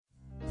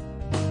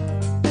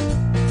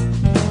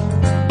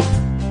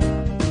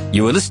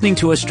You are listening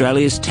to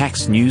Australia's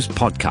tax news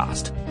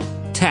podcast,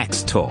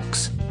 Tax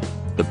Talks,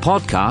 the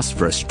podcast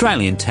for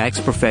Australian tax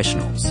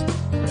professionals.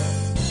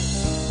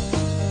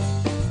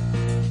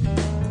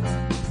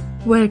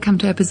 Welcome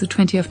to episode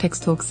 20 of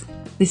Tax Talks.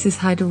 This is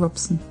Heide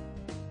Robson.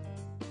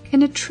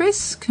 Can a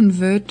TRIS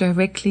convert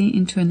directly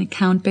into an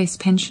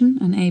account-based pension,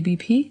 an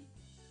ABP?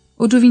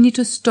 Or do we need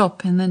to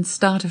stop and then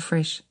start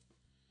afresh?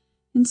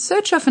 In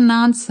search of an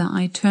answer,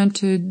 I turned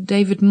to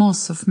David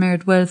Moss of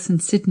Merit Wealth in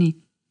Sydney.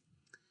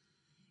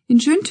 In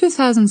June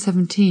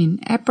 2017,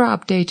 APRA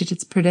updated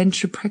its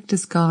Prudential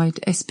Practice Guide,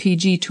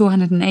 SPG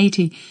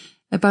 280,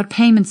 about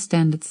payment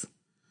standards.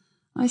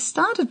 I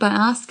started by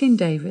asking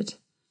David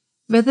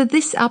whether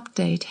this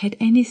update had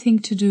anything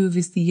to do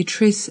with the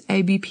TRIS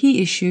ABP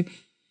issue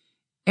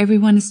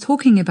everyone is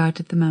talking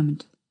about at the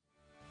moment.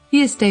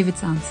 Here's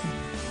David's answer.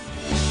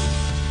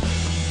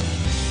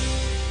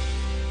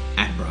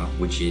 APRA,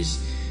 which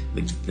is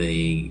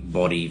the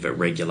body that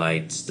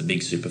regulates the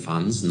big super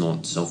funds,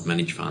 not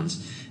self-managed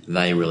funds,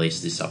 they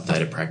released this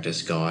updated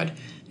practice guide.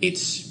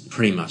 It's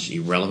pretty much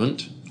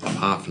irrelevant,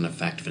 apart from the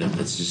fact that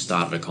it's just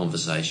started a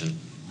conversation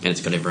and it's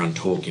got everyone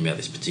talking about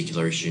this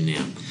particular issue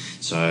now.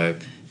 So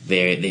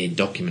their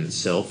document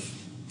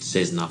itself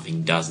says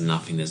nothing, does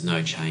nothing, there's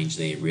no change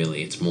there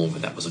really. It's more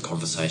that was a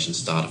conversation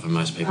starter for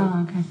most people.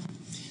 Oh, okay.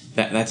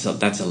 That's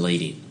a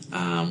lead-in.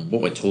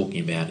 What we're talking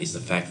about is the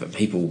fact that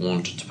people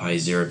want to pay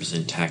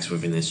 0% tax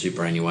within their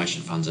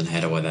superannuation funds, and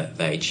how do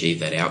they achieve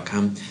that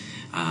outcome.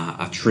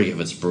 A trigger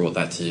that's brought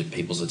that to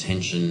people's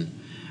attention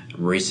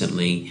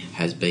recently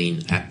has been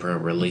APRA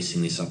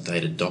releasing this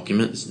updated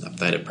document, this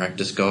updated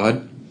practice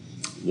guide.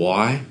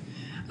 Why?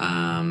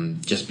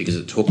 Just because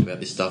it talked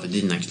about this stuff, it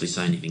didn't actually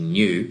say anything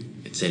new.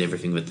 It said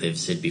everything that they've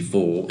said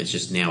before. It's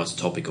just now it's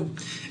topical.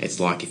 It's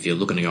like if you're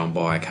looking to go and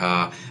buy a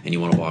car and you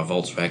want to buy a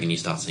Volkswagen, you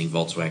start seeing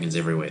Volkswagens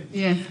everywhere.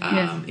 Yeah.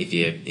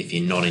 If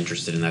you're not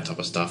interested in that type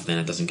of stuff, then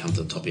it doesn't come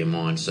to the top of your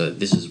mind. So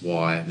this is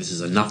why this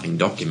is a nothing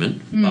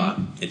document, but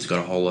it's got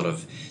a whole lot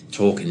of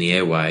talk in the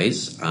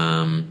airways.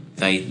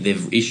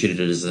 They've issued it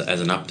as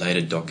an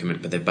updated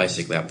document, but they've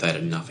basically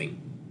updated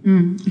nothing.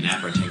 And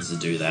APRA tends to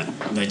do that.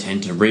 They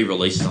tend to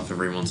re-release stuff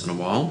every once in a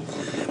while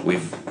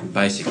with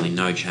basically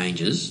no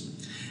changes,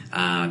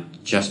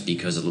 just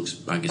because it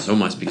looks, I guess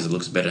almost because it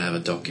looks better to have a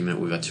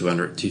document with a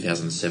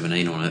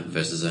 2017 on it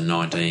versus a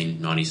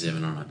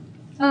 1997 on it.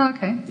 Oh,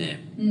 okay.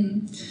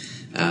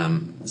 Yeah.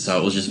 So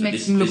it was just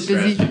Makes this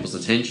draws people's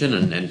attention,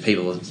 and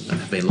people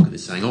have been looking at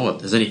this saying, oh,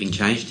 has anything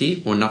changed here?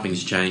 Well,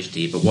 nothing's changed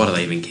here, but why do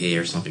they even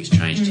care if something's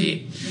changed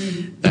here?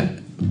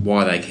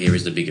 Why they care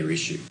is the bigger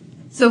issue.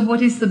 So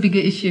what is the bigger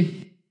issue?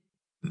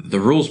 The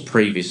rules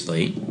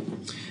previously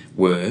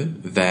were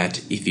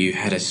that if you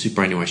had a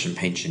superannuation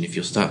pension, if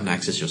you're starting to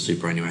access your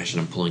superannuation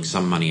and pulling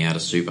some money out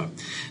of super,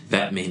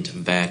 that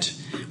meant that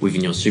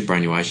within your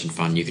superannuation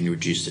fund you can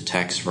reduce the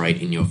tax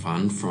rate in your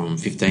fund from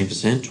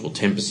 15% or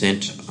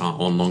 10%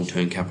 on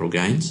long-term capital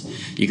gains.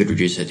 You could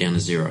reduce that down to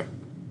zero.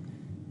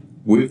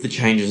 With the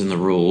changes in the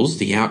rules,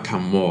 the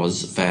outcome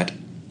was that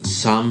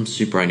some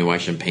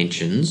superannuation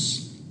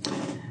pensions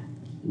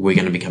were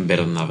going to become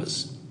better than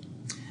others.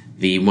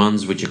 The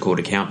ones which are called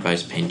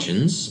account-based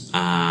pensions,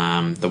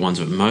 the ones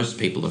that most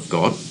people have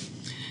got,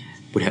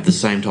 would have the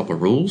same type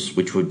of rules,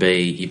 which would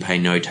be you pay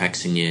no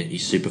tax in your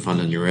super fund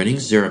and your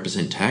earnings,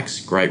 0% tax,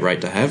 great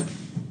rate to have,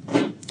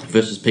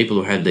 versus people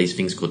who had these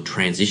things called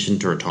transition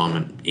to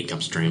retirement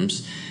income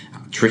streams,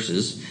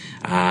 TRISs.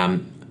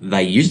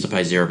 They used to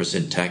pay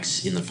 0%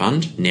 tax in the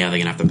fund, now they're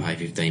going to have to pay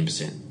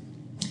 15%.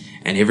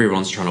 And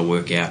everyone's trying to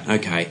work out,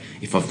 okay,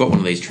 if I've got one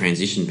of these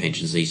transition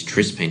pensions, these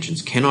TRIS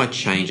pensions, can I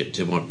change it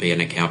to be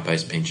an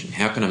account-based pension?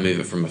 How can I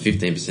move it from a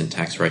 15%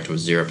 tax rate to a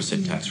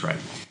 0% tax rate?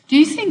 Do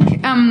you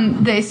think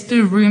there's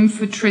still room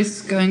for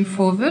TRIS going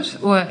forward,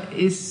 or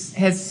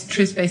has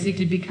TRIS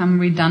basically become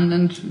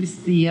redundant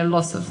with the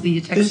loss of the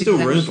tax There's still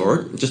exemption? room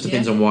for it. It just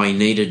depends on why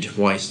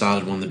you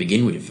started one to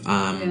begin with.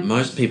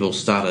 Most people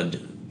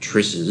started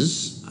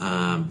TRISs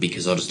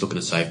because they're just looking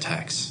to save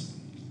tax.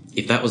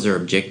 If that was their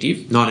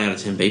objective, 9 out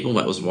of 10 people,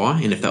 that was why.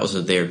 And if that was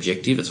their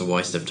objective, it's a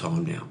waste of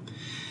time now.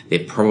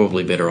 They're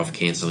probably better off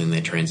cancelling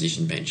their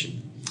transition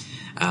pension.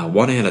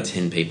 1 out of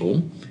 10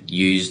 people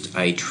used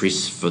a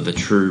TRIS for the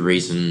true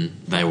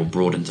reason they were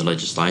brought into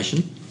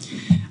legislation.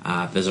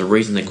 There's a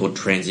reason they're called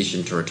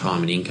transition to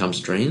retirement income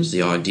streams.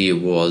 The idea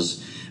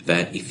was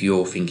that if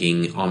you're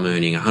thinking, I'm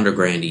earning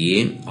 $100,000 a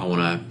year, I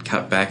want to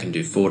cut back and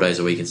do 4 days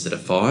a week instead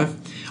of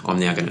 5, I'm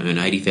now going to earn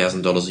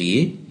 $80,000 a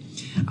year.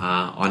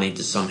 I need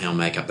to somehow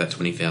make up that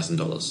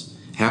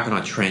 $20,000. How can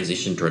I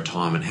transition to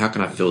retirement? How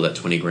can I fill that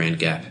 20 grand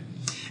gap?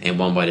 And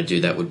one way to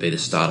do that would be to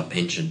start a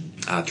pension,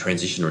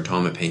 transition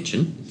retirement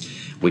pension,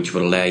 which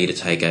would allow you to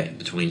take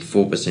between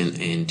 4%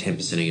 and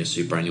 10% of your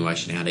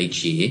superannuation out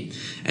each year.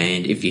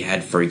 And if you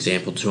had, for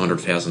example,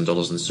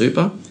 $200,000 in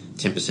super,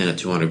 10% of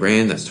 200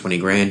 grand, that's 20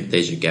 grand,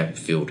 there's your gap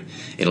filled.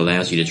 It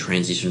allows you to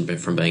transition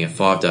from being a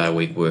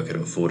 5-day-a-week worker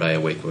to a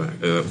 4-day-a-week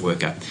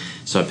worker.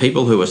 So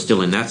people who are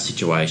still in that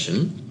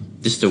situation,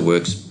 this still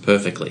works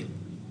perfectly.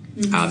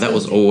 That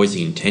was always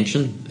the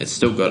intention. It's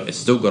still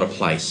got a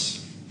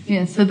place.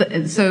 Yeah,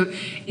 so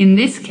in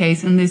this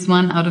case, in this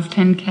 1 out of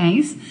 10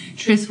 case,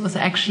 TRIS was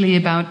actually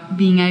about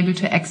being able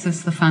to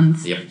access the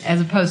funds,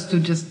 as opposed to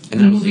just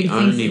and that was moving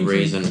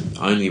the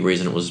only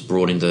reason it was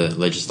brought into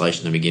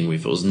legislation to begin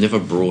with. It was never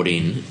brought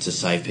in to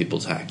save people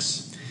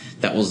tax.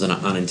 That was an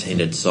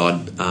unintended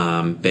side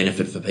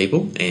benefit for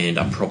people and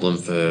a problem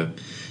for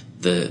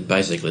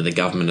basically the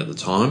government at the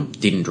time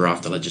didn't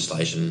draft the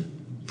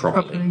legislation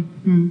properly.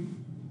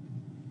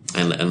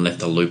 And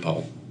left a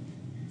loophole.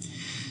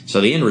 So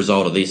the end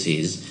result of this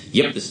is,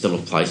 there's still a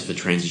place for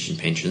transition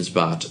pensions,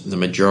 but the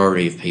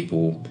majority of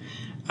people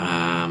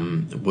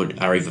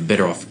are either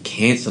better off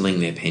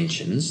cancelling their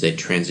pensions, their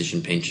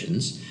transition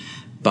pensions,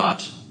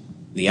 but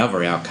the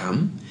other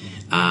outcome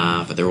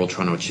that they're all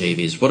trying to achieve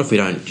is, what if we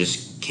don't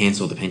just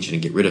cancel the pension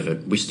and get rid of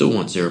it? We still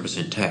want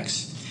 0%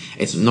 tax.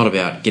 It's not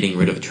about getting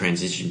rid of a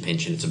transition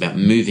pension. It's about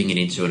moving it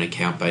into an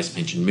account-based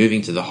pension,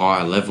 moving to the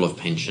higher level of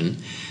pension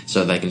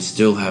so they can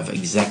still have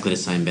exactly the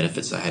same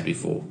benefits they had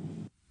before.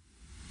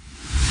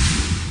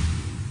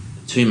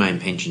 Two main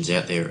pensions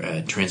out there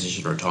are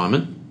transition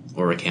retirement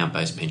or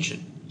account-based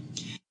pension.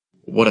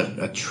 What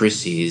a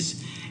TRIS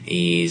is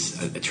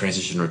a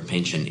transition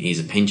pension, is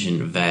a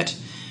pension that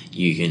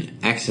you can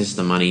access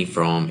the money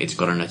from. It's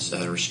got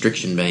a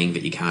restriction being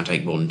that you can't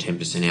take more than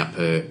 10% out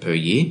per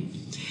year.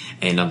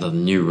 And under the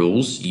new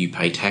rules, you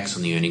pay tax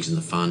on the earnings in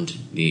the fund.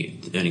 The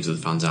earnings of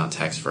the funds aren't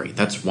tax-free.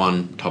 That's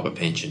one type of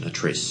pension, a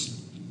TRIS.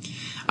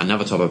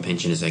 Another type of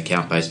pension is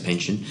account-based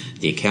pension.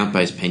 The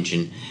account-based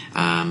pension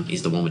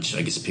is the one which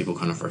I guess people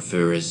kind of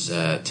refer as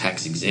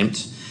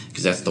tax-exempt,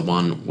 because that's the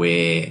one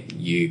where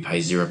you pay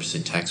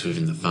 0% tax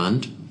within the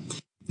fund.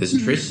 There's a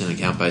TRIS and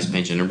account-based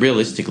pension, and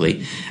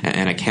realistically,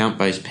 an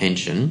account-based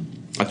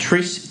pension, a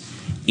TRIS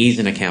is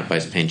an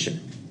account-based pension,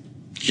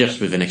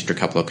 just with an extra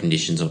couple of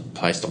conditions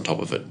placed on top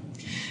of it.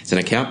 It's an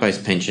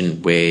account-based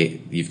pension where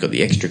you've got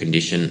the extra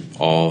condition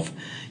of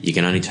you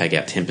can only take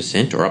out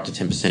 10% or up to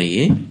 10% a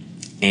year,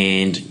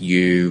 and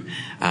you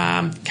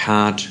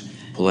can't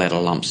pull out a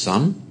lump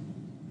sum.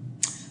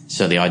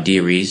 So the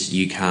idea is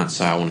you can't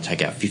say, I want to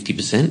take out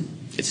 50%.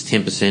 It's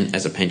 10%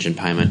 as a pension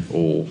payment,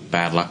 or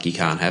bad luck, you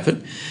can't have it.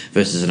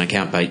 Versus an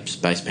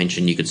account-based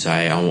pension, you could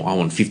say, I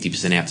want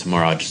 50% out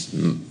tomorrow. I just,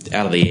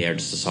 out of the air,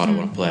 just decide I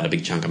want to pull out a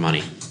big chunk of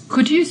money.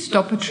 Could you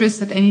stop a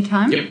TRIS at any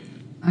time? Yep.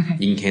 Okay.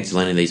 You can cancel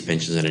any of these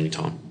pensions at any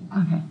time.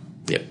 Okay.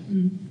 Yep.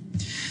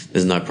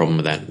 There's no problem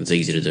with that. It's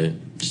easy to do.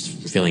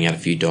 Just filling out a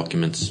few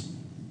documents.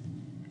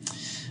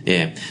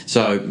 Yeah.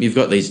 So you've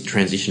got these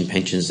transition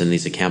pensions and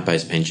these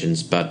account-based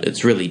pensions, but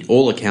it's really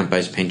all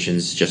account-based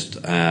pensions, just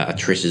a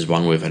TRIS is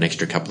one with an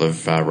extra couple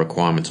of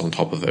requirements on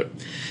top of it.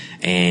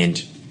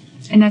 And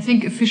I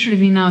think officially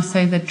we now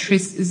say that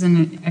TRIS is in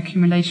an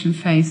accumulation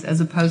phase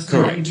as opposed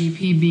to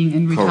ABP being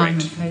in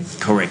retirement phase.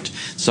 Correct.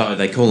 So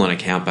they call an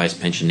account-based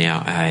pension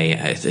now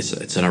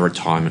it's in a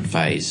retirement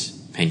phase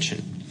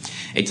pension.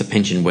 It's a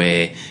pension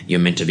where you're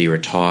meant to be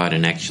retired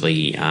and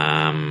actually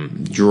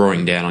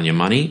drawing down on your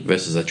money,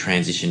 versus a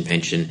transition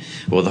pension.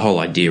 Well, the whole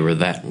idea with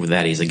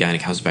that is, again,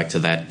 it comes back to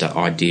that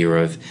idea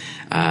of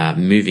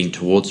moving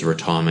towards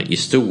retirement. You're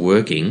still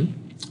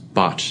working,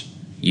 but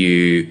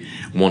you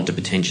want to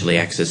potentially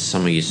access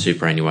some of your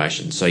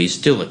superannuation. So you're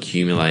still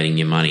accumulating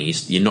your money.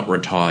 You're not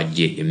retired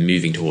yet. You're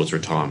moving towards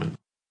retirement.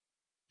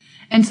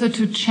 And so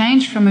to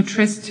change from a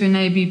TRIS to an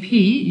ABP,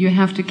 you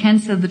have to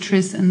cancel the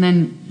TRIS and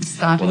then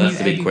start a new ABP. Well, that's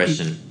the big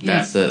question.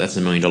 That's the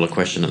 $1 million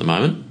question at the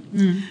moment.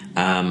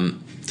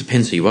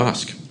 Depends who you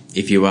ask.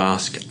 If you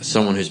ask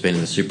someone who's been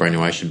in the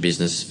superannuation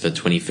business for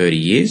 20, 30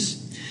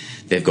 years,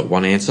 they've got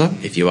one answer.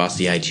 If you ask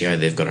the ATO,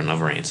 they've got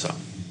another answer.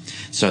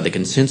 So the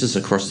consensus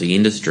across the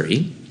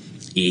industry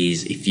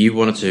is, if you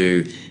wanted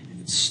to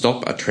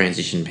stop a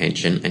transition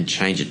pension and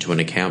change it to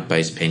an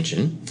account-based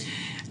pension,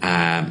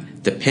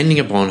 depending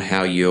upon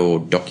how your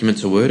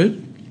documents are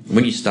worded,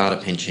 when you start a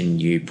pension,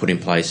 you put in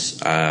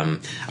place a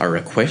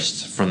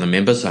request from the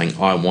member saying,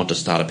 I want to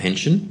start a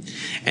pension,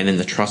 and then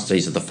the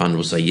trustees of the fund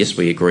will say, yes,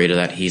 we agree to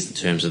that, here's the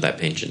terms of that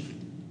pension.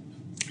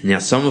 Now,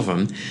 some of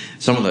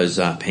those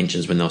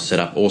pensions, when they were set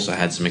up, also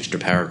had some extra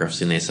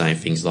paragraphs in there saying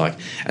things like,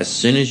 as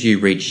soon as you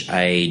reach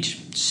age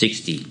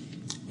 60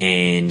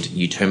 and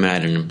you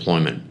terminate an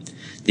employment,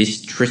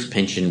 this TRIS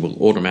pension will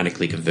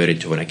automatically convert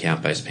into an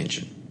account-based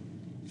pension.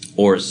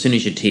 Or as soon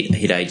as you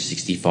hit age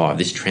 65,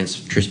 this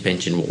TRIS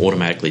pension will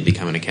automatically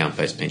become an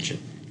account-based pension.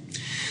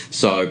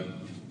 So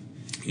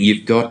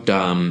you've got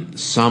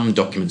some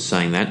documents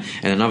saying that,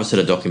 and another set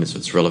of documents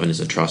that's relevant is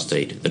a trust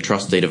deed. The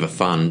trust deed of a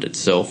fund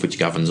itself, which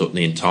governs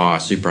the entire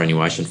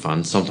superannuation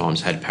fund,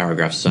 sometimes had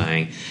paragraphs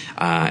saying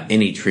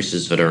any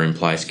TRISs that are in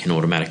place can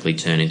automatically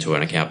turn into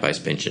an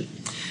account-based pension.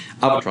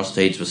 Other trust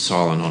deeds were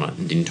silent on it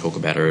and didn't talk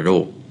about it at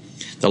all.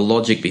 The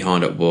logic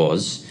behind it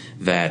was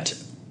that,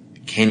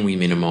 can we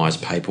minimise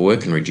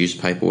paperwork and reduce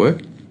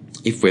paperwork?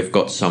 If we've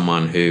got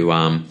someone who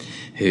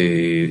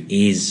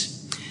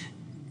is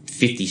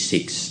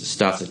 56,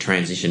 starts a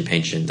transition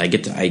pension, they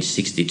get to age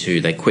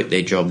 62, they quit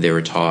their job, they're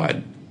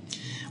retired.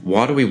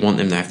 Why do we want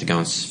them to have to go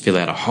and fill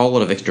out a whole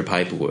lot of extra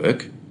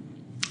paperwork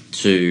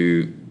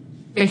to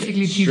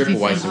basically strip achieve the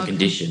away same some outcome.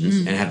 conditions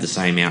and have the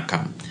same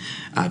outcome.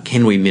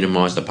 Can we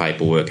minimise the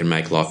paperwork and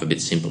make life a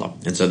bit simpler?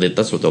 And so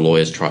that's what the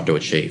lawyers tried to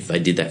achieve. They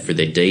did that through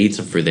their deeds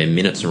and through their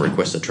minutes and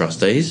requests of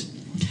trustees.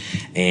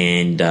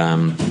 And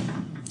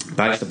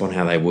based upon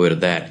how they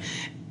worded that,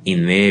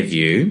 in their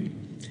view,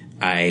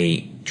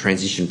 a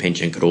transition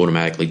pension could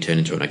automatically turn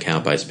into an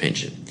account-based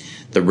pension.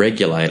 The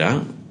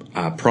regulator,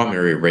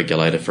 primary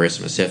regulator for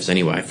SMSFs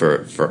anyway,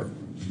 for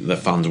the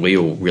funds we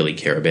all really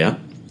care about,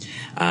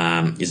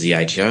 is the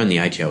ATO, and the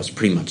ATO was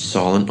pretty much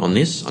silent on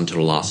this until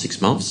the last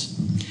 6 months.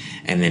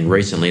 And then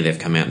recently they've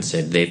come out and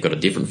said they've got a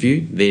different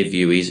view. Their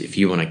view is if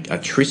you want a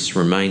TRIS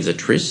remains a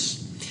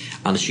TRIS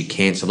unless you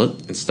cancel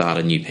it and start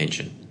a new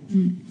pension.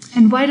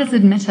 And why does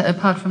it matter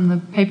apart from the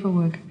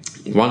paperwork?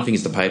 One thing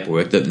is the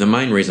paperwork. The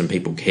main reason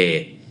people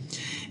care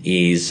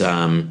is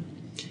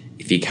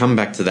if you come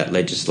back to that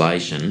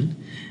legislation,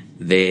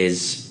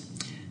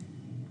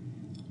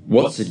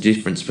 what's the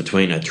difference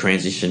between a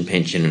transition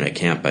pension and an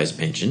account-based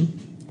pension?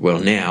 Well,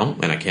 now,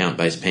 an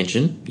account-based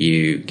pension,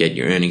 you get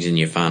your earnings in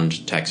your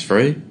fund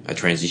tax-free. A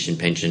transition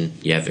pension,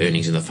 you have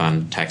earnings in the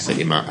fund taxed at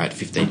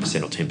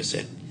 15% or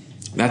 10%.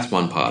 That's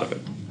one part of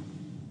it.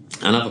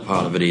 Another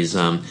part of it is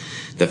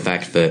the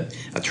fact that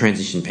a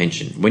transition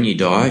pension, when you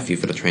die, if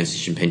you've got a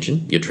transition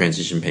pension, your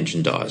transition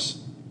pension dies.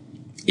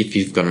 If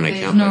you've got an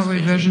account-based pension... There's no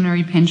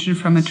reversionary pension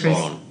from a TRIS.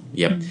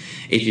 Yep.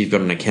 If you've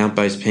got an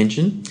account-based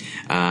pension,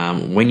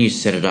 when you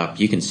set it up,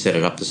 you can set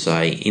it up to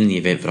say, in the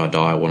event that I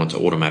die, I want it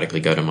to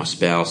automatically go to my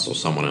spouse or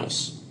someone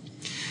else.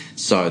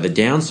 So the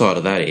downside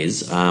of that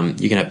is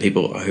you can have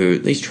people who,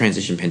 these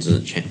transition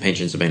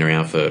pensions have been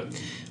around for,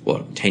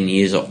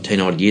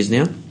 10 odd years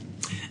now.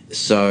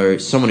 So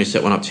someone who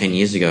set one up 10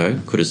 years ago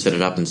could have set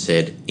it up and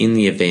said, in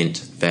the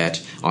event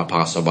that I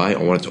pass away,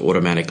 I want it to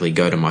automatically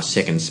go to my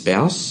second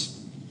spouse,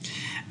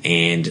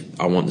 and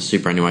I want the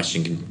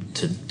superannuation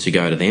to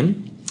go to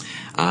them.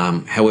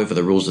 However,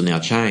 the rules have now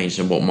changed,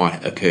 and what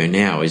might occur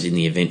now is in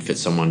the event that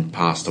someone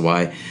passed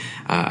away,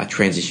 a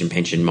transition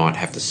pension might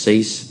have to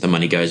cease. The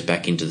money goes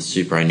back into the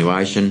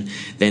superannuation.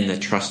 Then the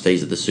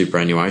trustees of the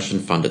superannuation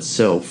fund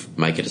itself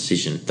make a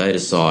decision. They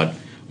decide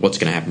what's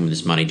going to happen with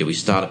this money. Do we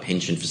start a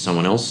pension for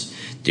someone else?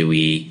 Do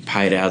we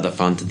pay it out of the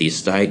fund to the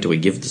estate? Do we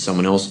give it to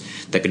someone else?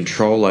 The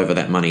control over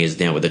that money is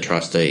now with the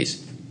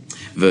trustees.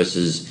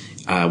 Versus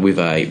with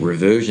a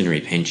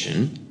reversionary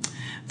pension,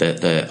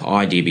 the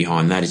idea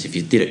behind that is if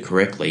you did it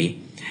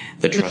correctly,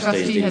 the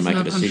trustees didn't make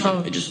a decision.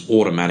 Control. It just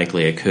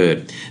automatically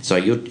occurred. So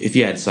if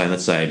you had,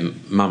 let's say,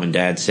 mum and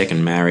dad,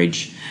 second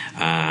marriage,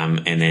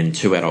 and then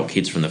 2 adult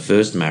kids from the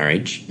first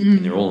marriage,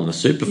 and they're all in the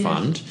super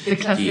fund. The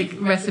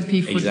classic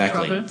recipe for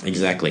trouble.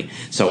 Exactly.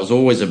 So it was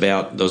always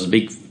there was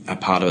a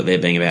part of it there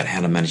being about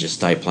how to manage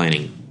estate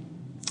planning.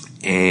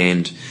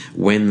 And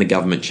when the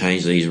government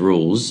changed these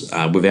rules,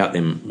 without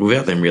them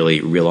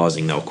really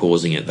realising they were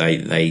causing it,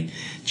 they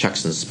chucked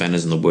some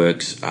spanners in the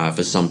works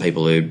for some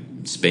people who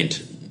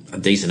spent a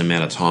decent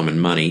amount of time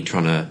and money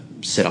trying to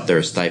set up their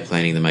estate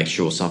planning to make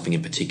sure something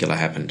in particular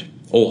happened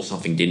or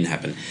something didn't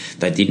happen.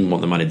 They didn't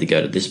want the money to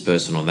go to this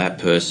person or that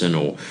person,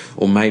 or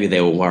maybe they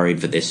were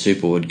worried that their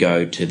super would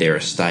go to their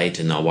estate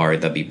and they're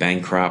worried they'd be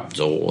bankrupt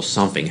or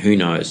something. Who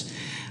knows?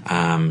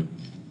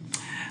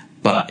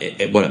 But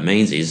what it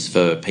means is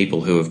for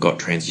people who have got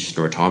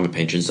transitional retirement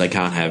pensions, they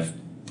can't have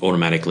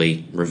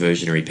automatically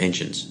reversionary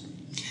pensions.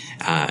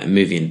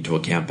 Moving into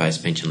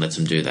account-based pension lets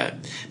them do that.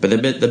 But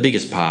the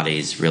biggest part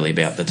is really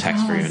about the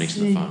tax-free earnings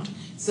of the fund.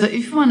 So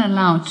if one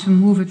allowed to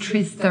move a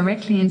TRIS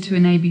directly into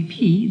an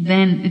ABP,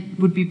 then it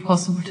would be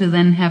possible to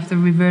then have the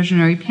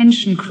reversionary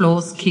pension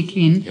clause kick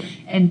in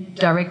and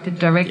direct it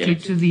directly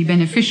to the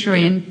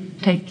beneficiary and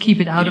keep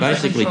it out of the control.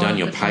 You've basically done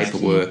your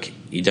paperwork.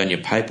 You've done your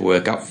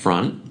paperwork up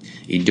front.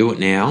 You do it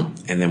now,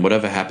 and then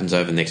whatever happens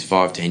over the next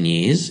 5-10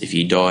 years, if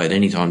you die at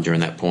any time during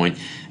that point,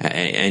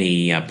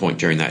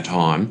 during that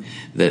time,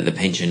 the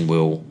pension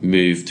will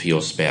move to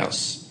your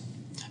spouse.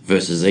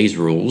 Versus these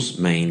rules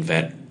mean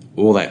that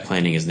all that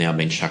planning has now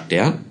been chucked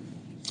out,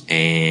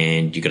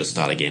 and you've got to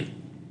start again.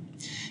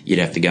 You'd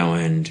have to go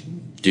and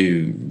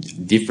do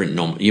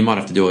different you might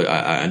have to do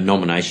a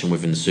nomination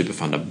within the super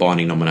fund, a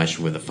binding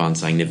nomination with the fund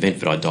saying, in the event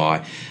that I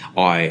die,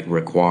 I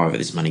require that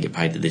this money get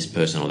paid to this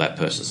person or that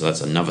person. So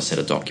that's another set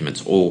of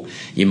documents. Or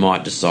you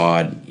might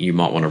decide you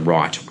might want to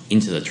write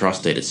into the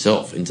trust deed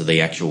itself, into the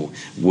actual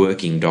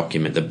working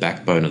document, the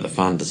backbone of the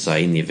fund, to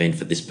say, in the event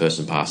that this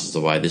person passes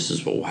away, this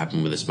is what will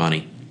happen with this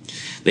money.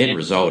 The end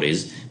result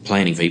is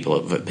planning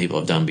people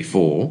have done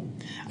before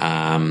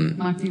can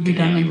now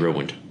be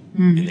ruined.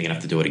 And they're going to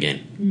have to do it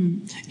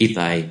again.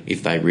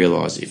 If they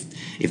realise,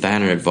 if they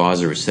had an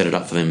advisor who set it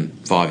up for them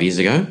 5 years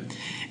ago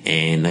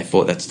and they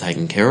thought that's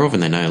taken care of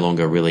and they no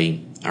longer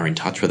really are in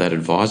touch with that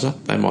advisor,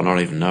 they might not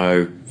even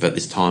know that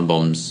this time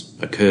bomb's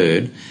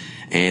occurred,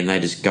 and they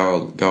just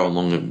go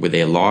along with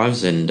their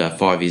lives, and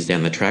 5 years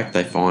down the track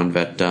they find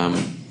that, they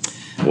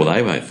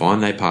won't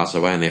find, they pass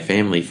away and their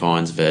family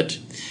finds that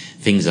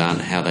things aren't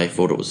how they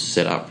thought it was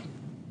set up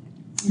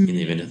in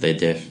the event of their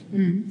death.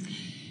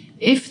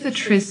 If the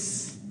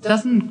TRIS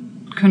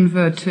doesn't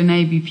convert to an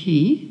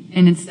ABP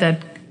and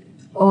instead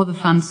all the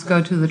funds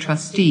go to the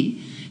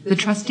trustee. The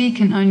trustee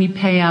can only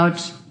pay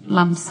out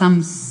lump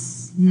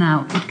sums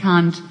now. It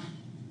can't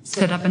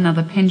set up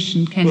another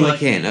pension, can it? Well, they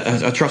can.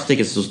 A trustee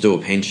can still do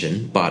a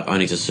pension, but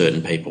only to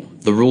certain people.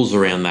 The rules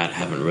around that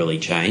haven't really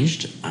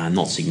changed,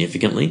 not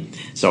significantly.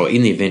 So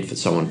in the event that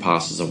someone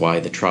passes away,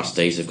 the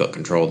trustees have got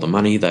control of the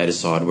money. They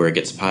decide where it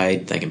gets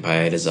paid. They can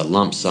pay it as a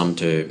lump sum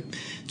to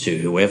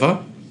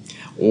whoever,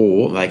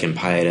 or they can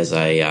pay it as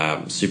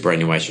a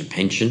superannuation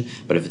pension.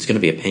 But if it's going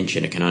to be a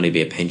pension, it can only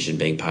be a pension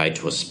being paid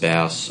to a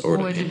spouse or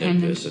a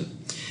dependent person.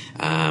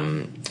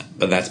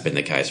 But that's been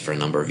the case for a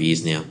number of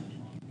years now.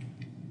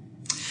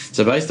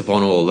 So based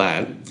upon all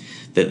that,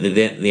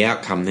 the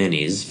outcome then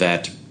is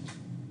that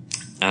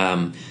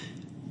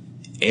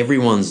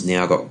everyone's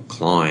now got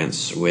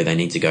clients where they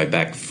need to go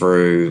back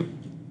through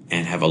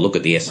and have a look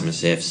at the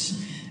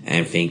SMSFs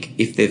and think,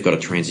 if they've got a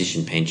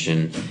transition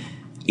pension,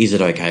 is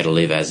it okay to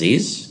live as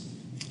is?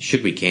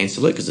 Should we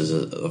cancel it because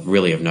there's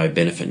really of no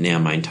benefit now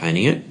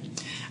maintaining it?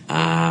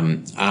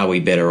 Are we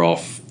better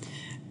off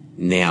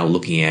now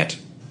looking at,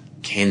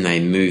 can they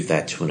move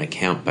that to an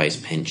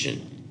account-based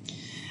pension?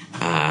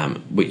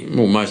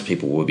 Most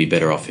people would be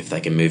better off if they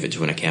can move it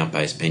to an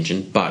account-based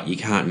pension, but you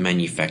can't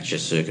manufacture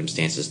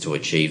circumstances to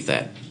achieve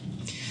that.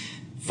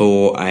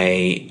 For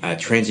a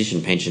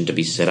transition pension to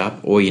be set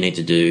up, all you need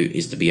to do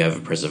is to be over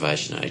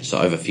preservation age, so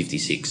over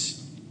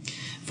 56.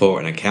 For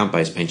an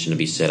account-based pension to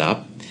be set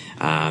up,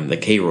 the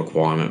key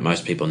requirement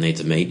most people need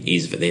to meet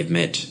is that they've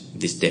met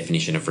this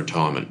definition of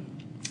retirement.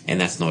 And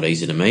that's not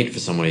easy to meet for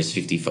someone who's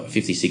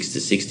 56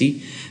 to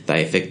 60.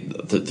 They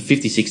affect the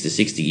 56 to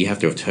 60. You have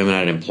to have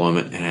terminated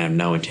employment and have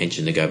no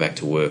intention to go back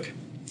to work.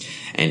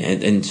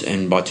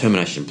 And by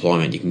termination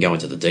employment, you can go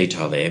into the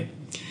detail there.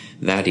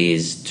 That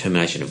is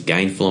termination of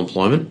gainful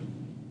employment.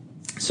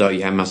 So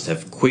you must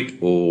have quit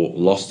or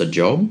lost a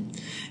job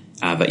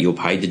that you're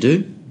paid to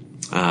do.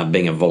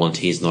 Being a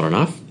volunteer is not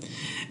enough.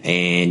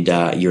 And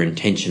your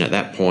intention at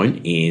that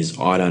point is,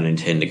 I don't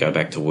intend to go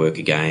back to work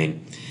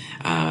again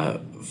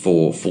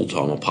for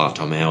full-time or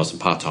part-time hours, and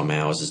part-time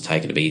hours is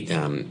taken to be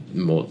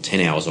 10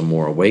 hours or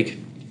more a week.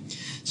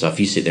 So if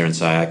you sit there and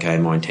say, okay,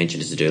 my intention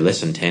is to do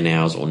less than 10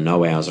 hours or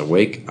no hours a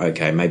week,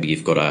 okay, maybe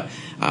you've got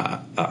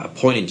a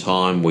point in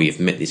time where you've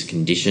met this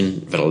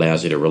condition that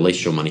allows you to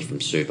release your money from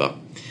super,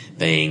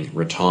 being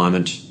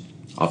retirement.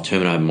 I've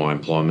terminated my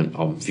employment,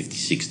 I'm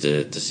 56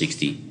 to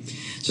 60.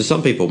 So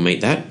some people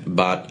meet that,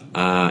 but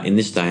in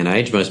this day and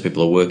age, most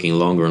people are working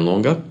longer and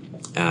longer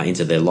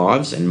into their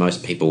lives, and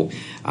most people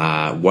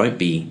won't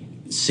be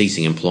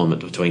ceasing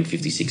employment between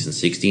 56 and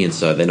 60, and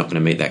so they're not going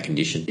to meet that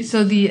condition.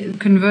 So the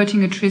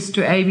converting a TRIS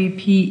to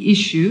ABP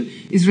issue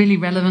is really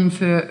relevant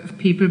for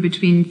people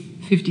between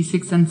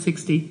 56 and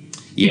 60.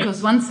 Yeah.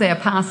 Because once they are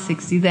past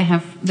 60, they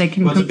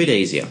can... Well, it's a bit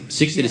easier.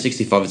 60 to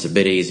 65, it's a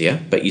bit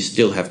easier, but you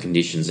still have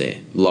conditions there.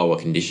 Lower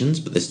conditions,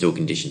 but there's still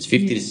conditions.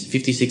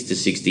 56 to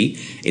 60,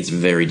 it's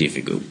very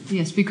difficult.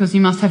 Yes, because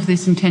you must have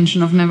this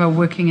intention of never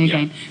working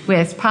again. Yeah.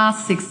 Whereas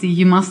past 60,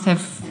 you must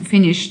have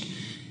finished...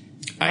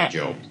 A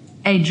job.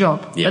 A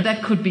job. Yeah. But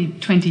that could be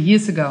 20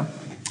 years ago.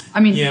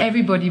 I mean,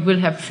 everybody will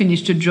have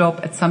finished a job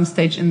at some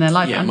stage in their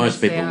life. Yeah, most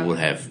people will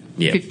have.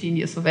 Yeah. 15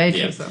 years of age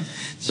or so.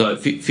 So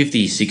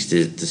 56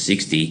 to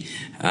 60.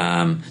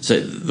 So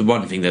the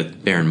one thing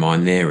that bear in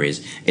mind there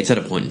is it's at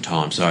a point in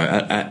time. So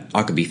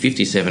I could be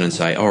 57 and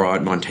say, all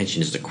right, my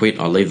intention is to quit.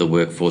 I leave the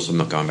workforce. I'm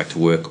not going back to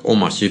work. All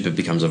my super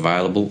becomes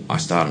available. I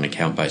start an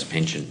account-based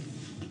pension.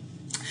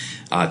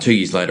 2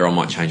 years later, I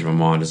might change my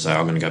mind and say,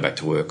 I'm going to go back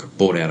to work.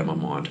 Bored out of my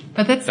mind.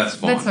 But that's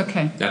fine. That's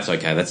okay. That's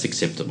okay. That's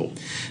acceptable.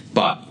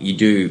 But you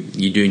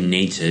do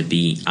need to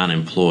be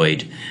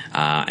unemployed,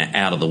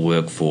 out of the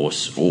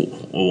workforce,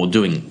 or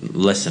doing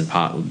less than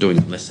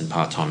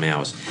part-time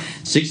hours.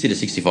 60 to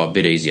 65, a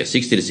bit easier.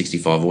 60 to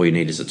 65, all you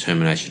need is a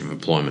termination of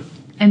employment.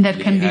 And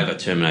that can be... have a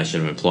termination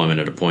of employment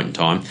at a point in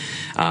time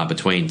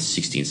between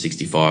 60 and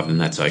 65, then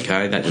that's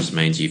okay. That just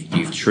means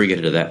you've triggered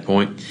it at that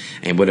point,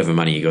 and whatever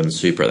money you got in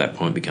super at that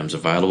point becomes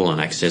available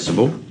and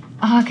accessible.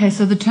 Okay,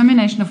 so the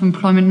termination of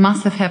employment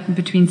must have happened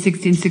between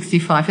 60 and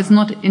 65. It's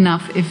not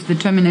enough if the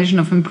termination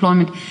of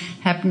employment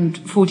happened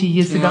 40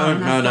 years ago.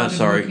 No,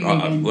 sorry.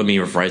 Let me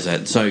rephrase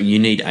that. So you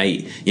need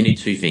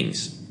two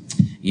things.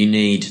 You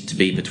need to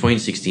be between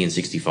 60 and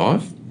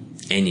 65,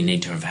 and you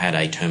need to have had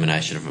a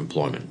termination of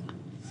employment.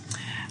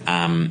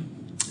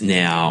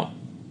 Now,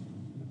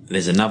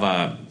 there's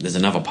another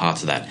part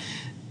to that.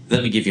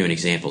 Let me give you an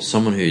example.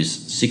 Someone who's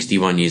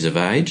 61 years of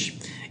age,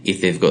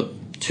 if they've got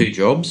two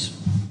jobs,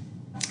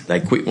 they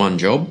quit one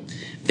job,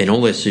 then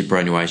all their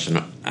superannuation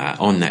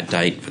on that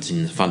date, that's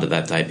in the fund at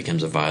that date,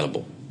 becomes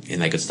available,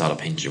 and they could start a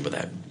pension with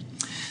that.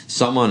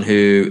 Someone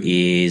who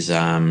is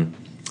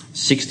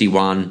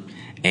 61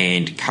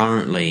 and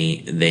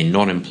currently they're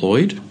not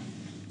employed,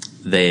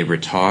 they're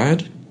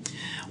retired.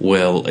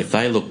 Well, if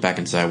they look back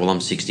and say, well, I'm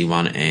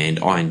 61 and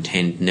I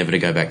intend never to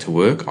go back to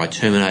work, I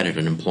terminated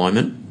an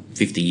employment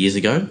 50 years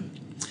ago,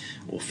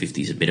 or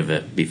 50 is a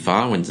bit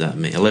far, when's that,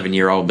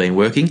 11-year-old been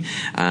working,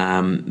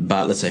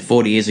 but let's say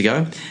 40 years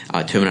ago,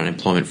 I terminated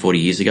employment 40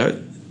 years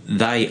ago,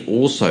 they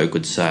also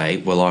could say,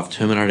 well, I've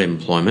terminated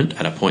employment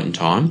at a point in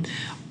time.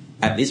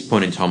 At this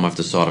point in time, I've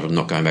decided I'm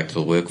not going back to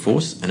the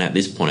workforce, and at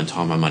this point in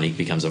time, my money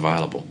becomes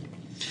available.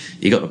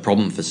 You got the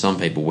problem for some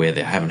people where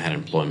they haven't had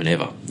employment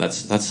ever.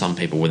 That's some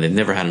people where they've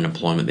never had an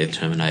employment, they've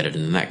terminated,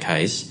 and in that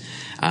case,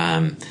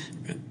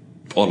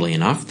 oddly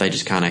enough, they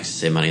just can't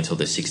access their money until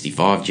they're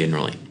 65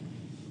 generally.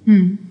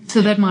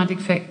 So that might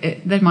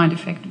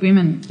affect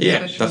women. Yeah,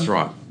 especially. that's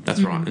right.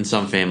 That's right. In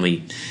some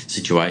family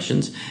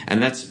situations,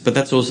 and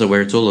that's also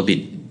where it's all a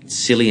bit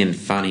silly and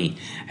funny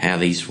how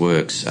this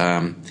works.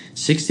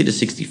 60 to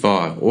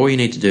 65, all you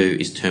need to do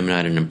is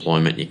terminate an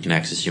employment. You can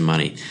access your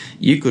money.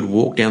 You could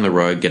walk down the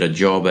road, get a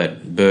job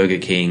at Burger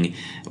King,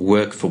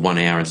 work for 1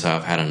 hour and say,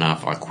 I've had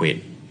enough, I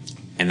quit.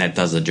 And that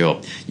does the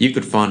job. You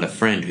could find a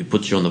friend who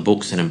puts you on the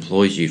books and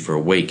employs you for a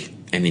week,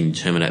 and then you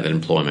terminate that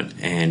employment,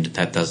 and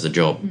that does the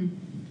job.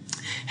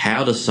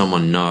 How does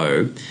someone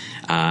know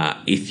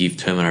if you've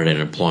terminated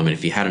an employment,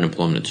 if you had an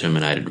employment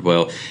terminated?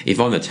 Well, if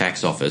I'm the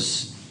tax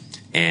office,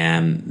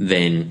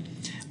 then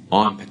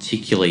I'm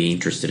particularly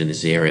interested in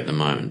this area at the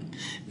moment,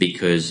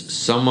 because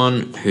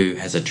someone who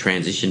has a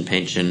transition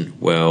pension,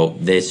 well,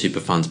 their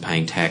super fund's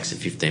paying tax at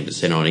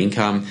 15% on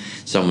income.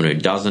 Someone who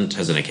doesn't,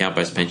 has an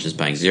account-based pension, is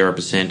paying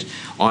 0%.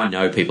 I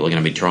know people are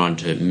going to be trying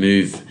to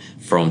move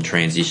from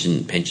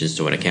transition pensions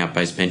to an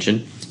account-based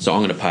pension, so I'm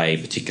going to pay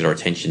particular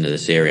attention to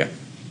this area.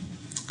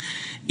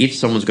 If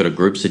someone's got a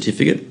group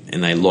certificate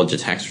and they lodge a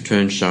tax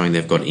return showing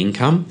they've got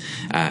income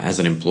as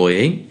an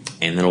employee,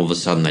 and then all of a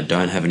sudden they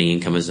don't have any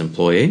income as an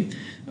employee,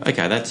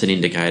 okay, that's an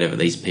indicator that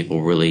these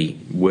people really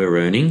were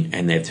earning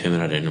and they've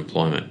terminated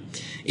employment.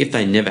 If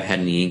they never had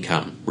any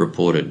income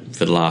reported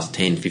for the last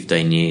 10,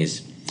 15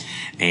 years,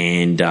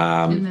 and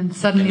then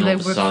suddenly they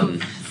work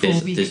for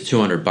there's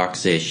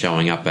 $200 there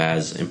showing up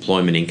as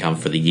employment income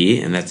for the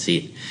year, and that's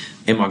it.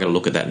 Am I going to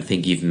look at that and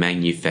think you've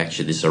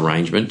manufactured this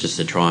arrangement just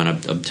to try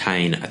and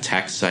obtain a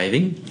tax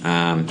saving?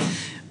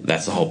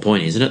 That's the whole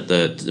point, isn't it?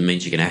 That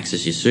means you can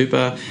access your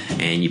super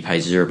and you pay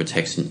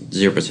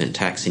 0%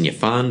 tax in your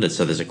fund. And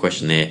so there's a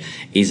question there,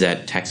 is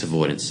that tax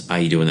avoidance? Are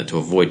you doing that to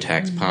avoid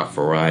tax? Part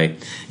 4A,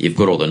 you've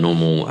got all the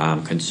normal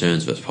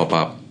concerns that pop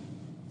up.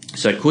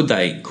 So could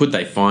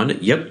they find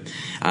it? Yep.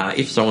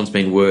 If someone's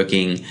been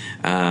working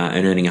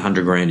and earning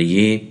 $100,000 a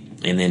year,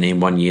 and then in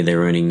 1 year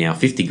they're earning now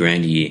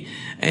 $50,000 a year,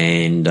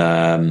 and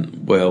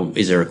well,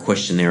 is there a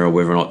question there of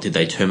whether or not did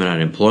they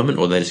terminate employment,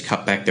 or they just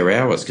cut back their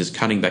hours? Because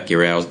cutting back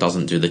your hours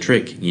doesn't do the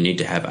trick. You need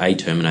to have a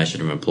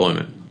termination of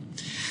employment.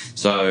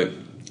 So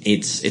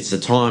it's the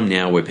time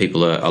now where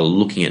people are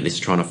looking at this,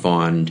 trying to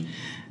find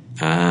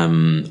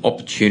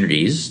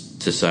opportunities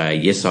to say,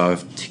 yes,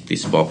 I've ticked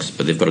this box,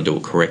 but they've got to do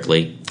it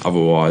correctly.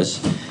 Otherwise,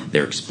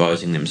 they're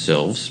exposing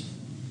themselves.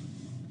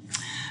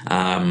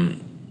 But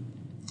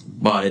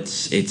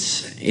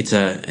it's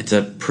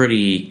a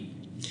pretty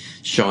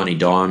shiny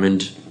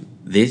diamond.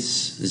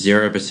 This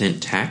 0%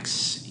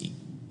 tax,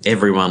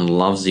 everyone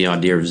loves the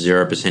idea of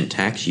 0%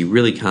 tax. You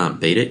really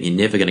can't beat it. You're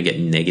never going to get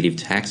negative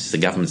tax. The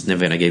government's never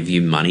going to give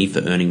you money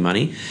for earning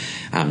money.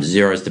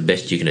 Zero is the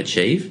best you can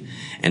achieve,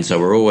 and so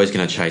we're always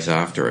going to chase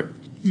after it.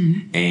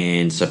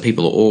 And so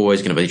people are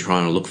always going to be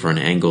trying to look for an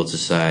angle to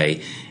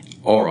say,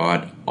 all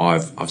right,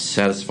 I've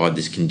satisfied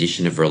this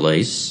condition of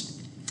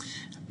release,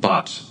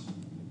 but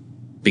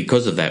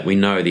because of that, we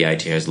know the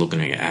ATO is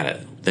looking at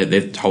it.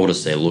 They've told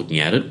us they're looking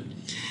at it,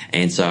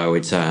 and so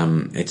it's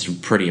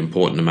pretty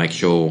important to make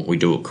sure we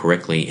do it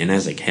correctly. And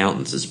as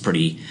accountants, it's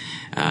pretty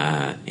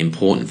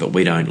important that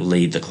we don't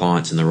lead the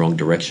clients in the wrong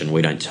direction.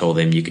 We don't tell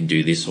them you can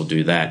do this or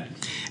do that.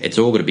 It's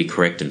all got to be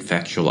correct and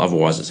factual.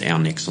 Otherwise, it's our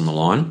necks on the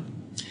line.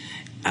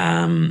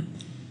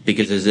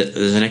 Because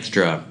there's an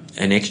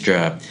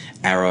extra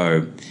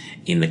arrow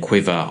in the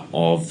quiver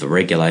of the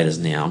regulators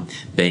now,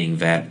 being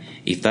that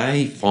if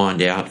they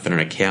find out that an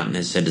accountant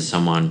has said to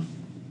someone,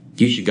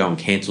 you should go and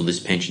cancel this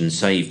pension,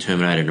 say you've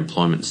terminated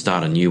employment and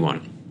start a new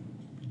one.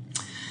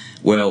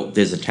 Well,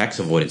 there's a tax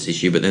avoidance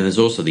issue, but then there's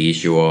also the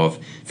issue of,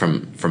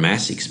 from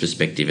ASIC's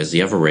perspective as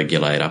the other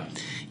regulator,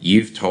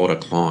 you've told a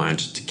client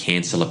to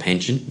cancel a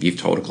pension, you've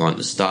told a client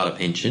to start a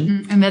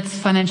pension. And that's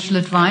financial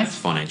advice? That's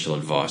financial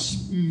advice.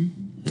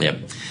 Yep.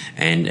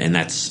 And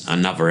that's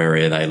another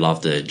area they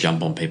love to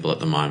jump on people at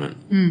the moment.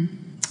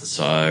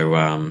 So,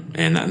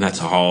 and that's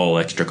a whole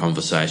extra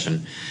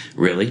conversation,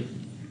 really.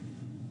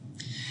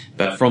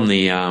 But from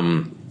the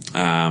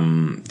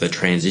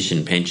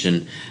transition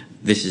pension,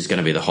 this is going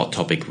to be the hot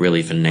topic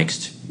really for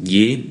next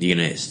year. You're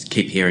going to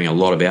keep hearing a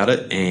lot about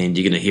it, and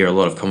you're going to hear a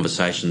lot of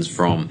conversations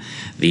from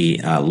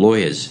the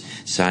lawyers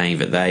saying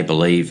that they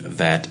believe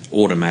that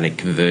automatic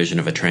conversion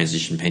of a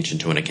transition pension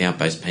to an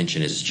account-based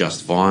pension is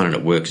just fine and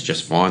it works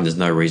just fine. There's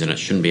no reason it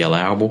shouldn't be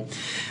allowable.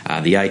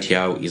 The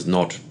ATO is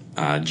not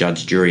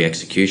judge, jury,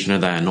 executioner.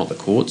 They are not the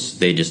courts.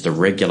 They're just a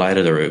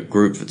regulator. They're a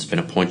group that's been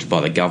appointed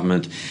by the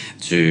government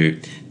to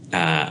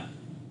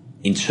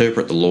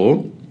interpret the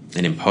law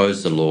and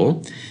impose the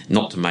law,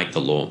 not to make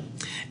the law.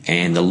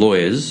 And the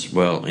lawyers,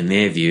 well, in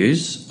their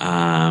views,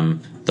 the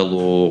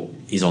law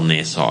is on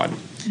their side.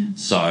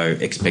 So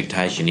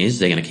expectation is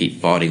they're going to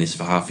keep fighting this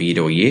for half a year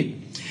to a year.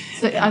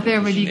 So are there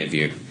pushing their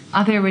view.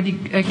 already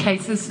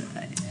cases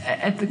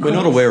at the courts? We're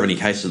not aware of any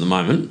cases at the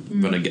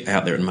moment, but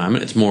out there at the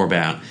moment. It's more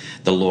about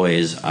the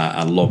lawyers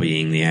are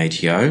lobbying the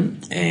ATO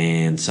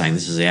and saying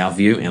this is our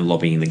view and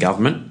lobbying the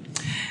government.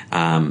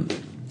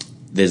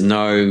 There's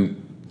no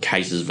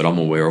cases that I'm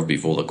aware of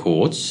before the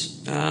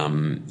courts,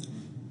 and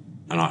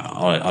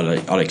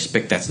I'd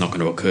expect that's not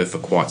going to occur for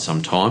quite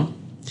some time.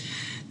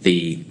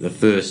 The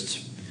first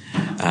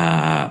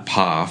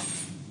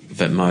path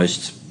that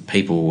most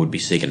people would be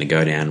seeking to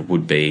go down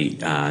would be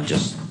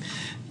just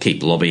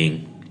keep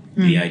lobbying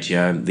the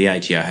ATO. The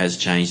ATO has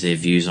changed their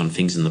views on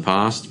things in the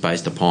past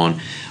based upon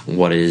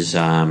what is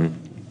the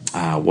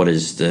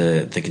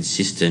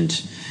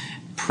consistent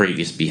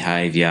previous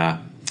behaviour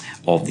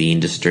of the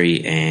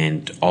industry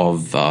and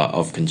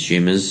of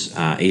consumers,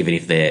 even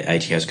if their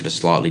ATO's got a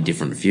slightly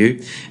different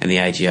view. And the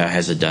ATO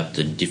has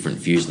adopted different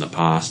views in the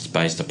past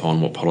based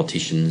upon what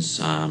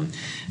politicians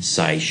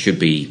say should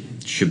be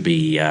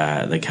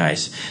the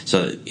case.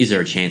 So is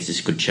there a chance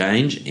this could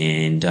change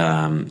and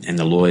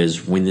the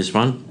lawyers win this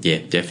one?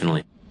 Yeah,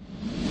 definitely.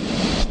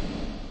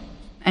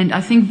 And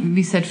I think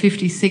we said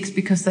 56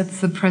 because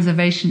that's the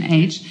preservation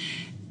age.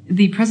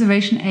 The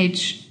preservation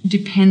age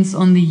depends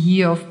on the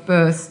year of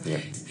birth. Yeah.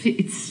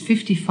 It's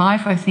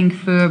 55, I think,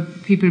 for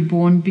people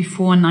born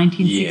before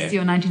 1960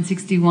 or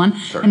 1961.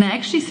 Sure. And I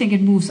actually think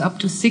it moves up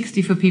to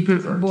 60 for people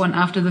born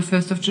after the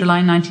 1st of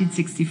July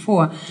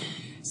 1964.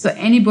 So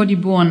anybody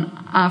born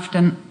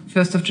after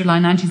 1st of July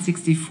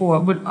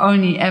 1964 would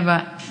only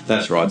ever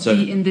That's right. So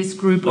be in this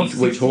group of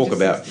 60 we talk to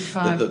about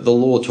 65. the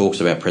law talks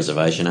about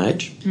preservation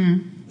age,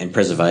 and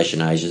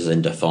preservation age is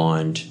then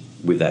defined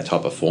with that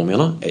type of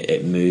formula.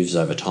 It moves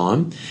over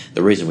time.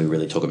 The reason we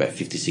really talk about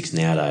 56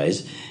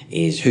 nowadays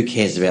is who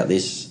cares about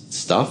this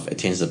stuff? It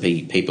tends to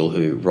be people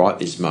who, right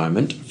this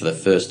moment, for the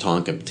first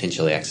time, can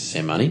potentially access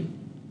their money.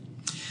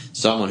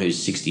 Someone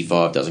who's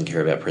 65 doesn't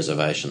care about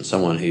preservation.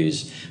 Someone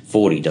who's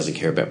 40 doesn't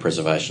care about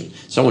preservation.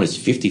 Someone who's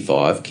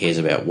 55 cares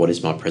about what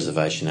is my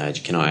preservation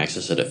age. Can I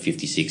access it at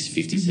 56,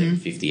 57,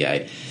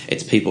 58?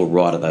 It's people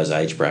right at those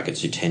age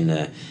brackets who tend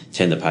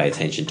to pay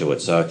attention to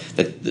it. So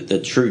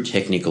the true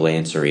technical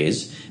answer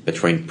is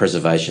between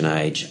preservation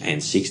age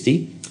and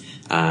 60.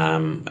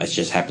 It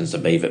just happens to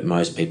be that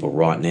most people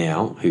right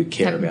now who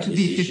care about this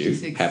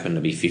issue happen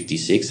to be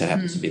 56. It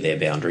happens to be their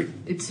boundary.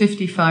 It's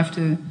 55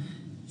 to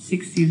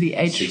 60, the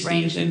age 60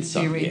 range in and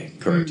some, theory. yeah,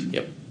 correct.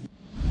 Yep.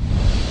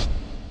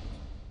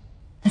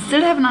 I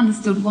still haven't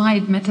understood why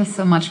it matters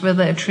so much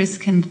whether a TRIS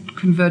can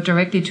convert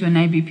directly to an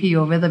ABP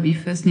or whether we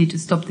first need to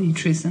stop the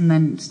TRIS and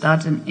then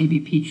start an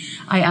ABP.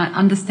 I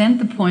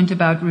understand the point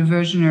about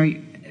reversionary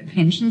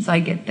pensions. I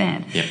get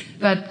that. Yep.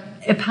 But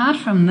apart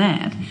from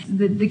that,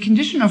 the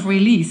condition of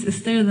release is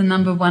still the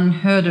number one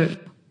hurdle.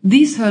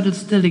 These hurdles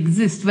still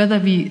exist, whether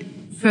we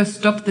first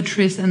stop the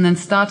TRIS and then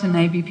start an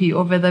ABP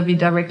or whether we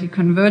directly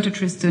convert a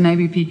TRIS to an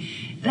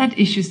ABP. That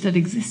issue still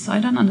exists. So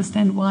I don't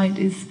understand why it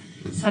is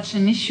such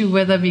an issue,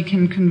 whether we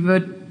can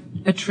convert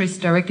a TRIS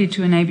directly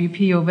to an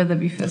ABP or whether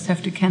we first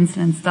have to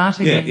cancel and start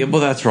again. Yeah,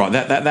 well, that's right.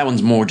 That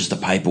one's more just a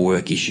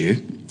paperwork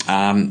issue.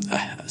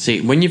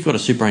 See, when you've got a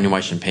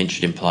superannuation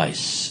pension in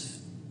place,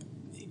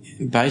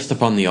 based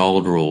upon the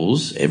old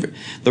rules,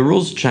 the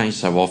rules change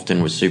so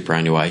often with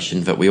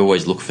superannuation that we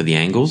always look for the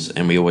angles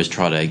and we always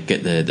try to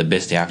get the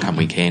best outcome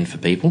we can for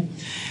people.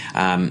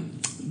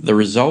 The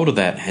result of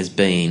that has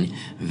been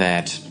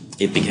that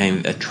it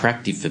became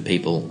attractive for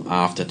people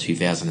after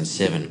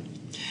 2007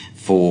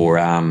 for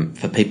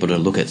people to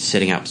look at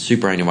setting up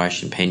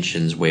superannuation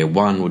pensions where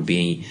one would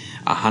be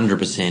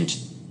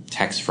 100%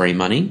 tax-free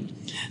money.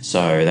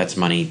 So that's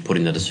money put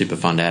into the super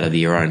fund out of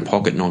your own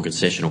pocket,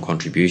 non-concessional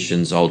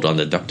contributions, old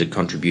undeducted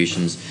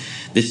contributions.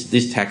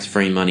 This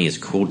tax-free money is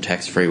called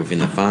tax-free within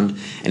the fund,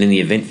 and in the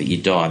event that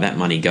you die, that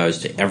money goes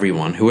to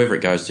everyone. Whoever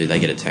it goes to, they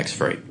get it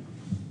tax-free.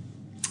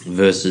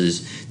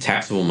 Versus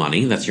taxable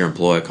money, that's your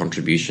employer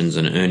contributions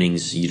and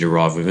earnings you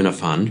derive within a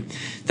fund.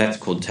 That's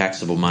called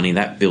taxable money.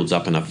 That builds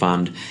up in a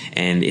fund,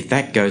 and if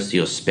that goes to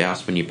your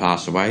spouse when you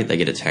pass away, they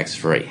get it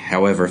tax-free.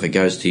 However, if it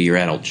goes to your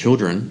adult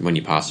children when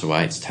you pass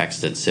away, it's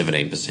taxed at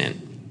 17%.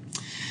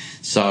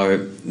 So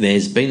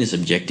there's been this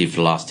objective for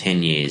the last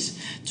 10 years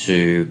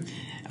to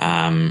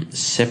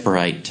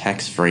separate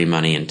tax-free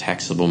money and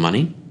taxable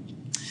money.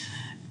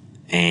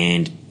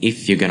 And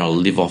if you're going to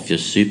live off your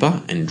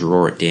super and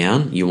draw it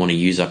down, you want to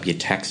use up your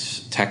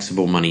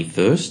taxable money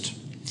first.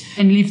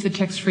 And leave the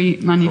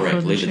tax-free money Correct,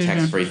 for the leave children. the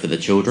tax-free for the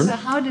children. So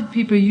how did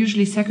people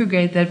usually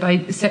segregate that?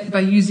 By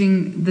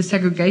using the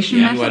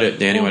segregation method?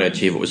 The only way to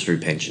achieve it was through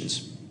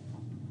pensions.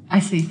 I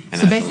see. And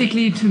so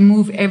basically to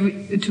move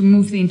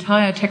the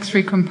entire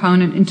tax-free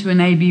component into an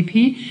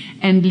ABP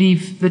and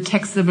leave the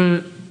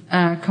taxable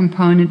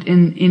component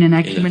in an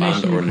accumulation in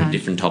the fund or in a account.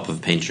 different type of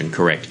pension,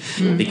 correct.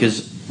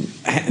 Because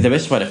the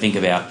best way to think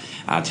about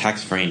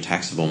tax-free and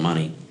taxable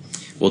money,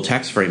 well,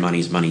 tax-free money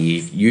is money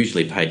you've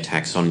usually paid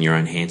tax on in your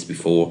own hands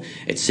before.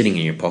 It's sitting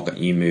in your pocket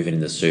and you move it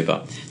into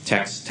super.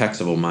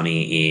 Taxable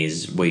money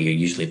is where you're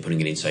usually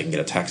putting it in so you can get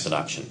a tax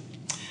deduction,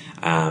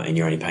 and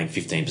you're only paying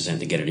 15%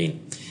 to get it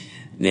in.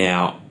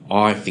 Now,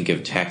 I think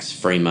of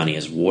tax-free money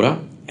as water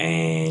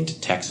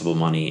and taxable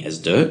money as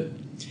dirt.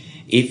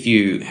 If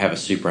you have a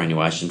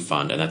superannuation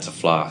fund, and that's a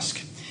flask,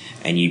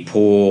 and you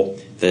pour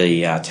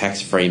the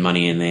tax-free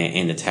money in there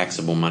and the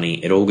taxable money,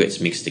 it all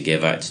gets mixed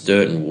together. It's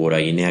dirt and water.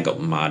 You now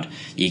got mud.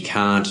 You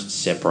can't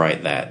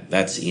separate that.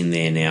 That's in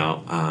there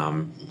now.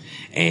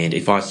 And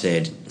if I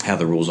said how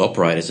the rules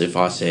operate is, if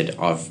I said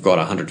I've got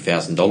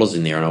 $100,000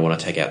 in there and I want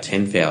to take out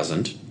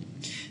 $10,000,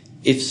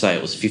 if say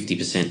it was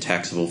 50%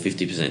 taxable,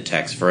 50%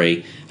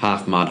 tax-free,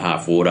 half mud,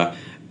 half water,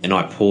 and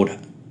I poured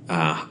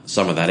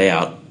some of that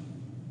out,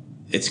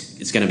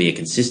 it's going to be a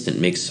consistent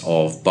mix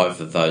of both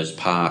of those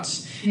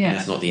parts. Yeah. And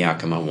that's not the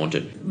outcome I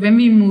wanted. When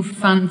we move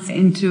funds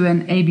into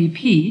an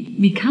ABP,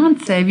 we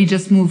can't say we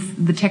just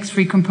move the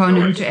tax-free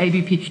component into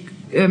ABP.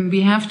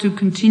 We have to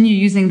continue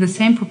using the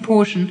same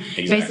proportion,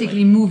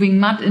 basically moving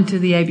mud into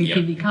the ABP.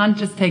 Yep. We can't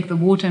just take the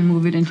water and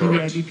move it into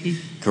the ABP.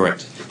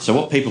 Correct. So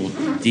what people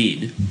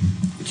did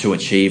to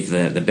achieve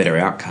the better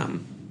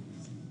outcome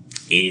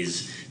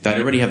is they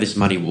already have this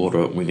muddy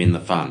water within the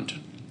fund.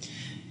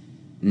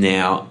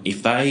 Now,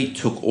 if they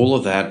took all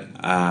of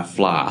that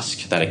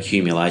flask, that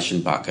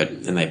accumulation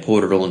bucket, and they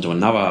poured it all into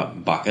another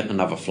bucket,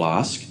 another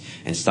flask,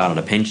 and started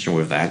a pension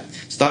with that,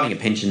 starting a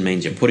pension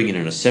means you're putting it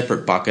in a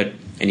separate bucket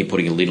and you're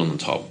putting a lid on the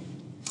top.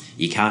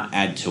 You can't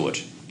add to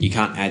it. You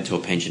can't add to a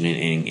pension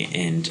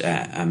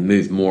and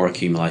move more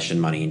accumulation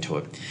money into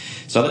it.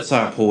 So let's say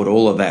I poured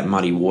all of that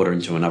muddy water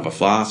into another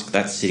flask.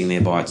 That's sitting there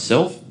by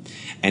itself.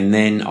 And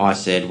then I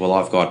said, well,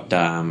 I've got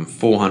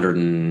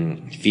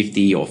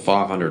 $450,000 or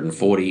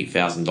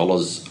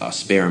 $540,000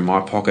 spare in my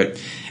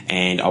pocket,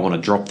 and I want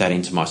to drop that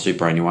into my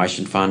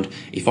superannuation fund.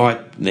 If I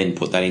then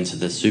put that into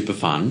the super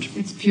fund,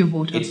 it's pure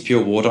water. It's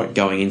pure water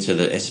going into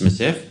the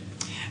SMSF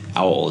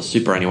or the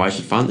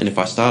superannuation fund. And if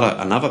I start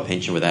another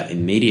pension with that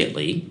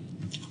immediately,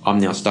 I'm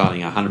now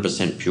starting a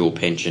 100% pure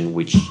pension,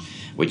 which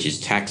is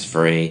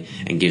tax-free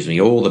and gives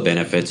me all the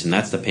benefits, and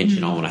that's the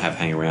pension I want to have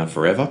hang around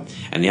forever.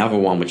 And the other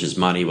one, which is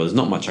money, well, there's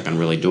not much I can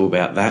really do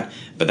about that,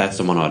 but that's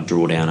the one I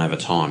draw down over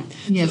time.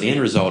 Yes. So the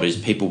end result is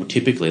people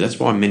typically, that's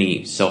why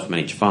many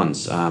self-managed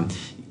funds,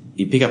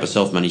 you pick up a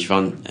self-managed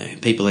fund,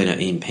 people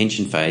in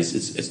pension phase,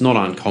 it's not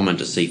uncommon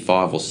to see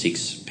 5 or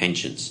 6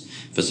 pensions.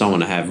 For someone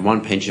to have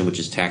one pension which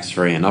is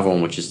tax-free, another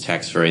one which is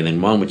tax-free, and then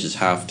one which is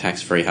half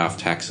tax-free, half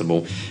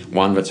taxable,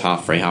 one that's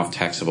half-free, half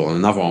taxable, and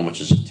another one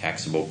which is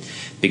taxable.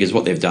 Because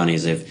what they've done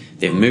is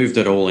they've moved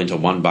it all into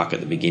one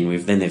bucket to begin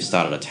with, then they've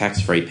started a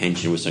tax-free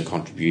pension with some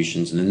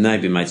contributions, and then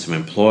maybe made some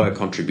employer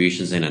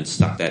contributions in and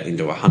stuck that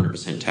into a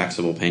 100%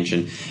 taxable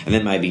pension, and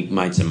then maybe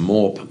made some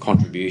more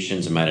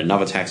contributions and made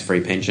another tax-free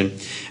pension.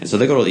 And so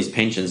they've got all these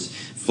pensions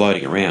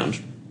floating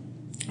around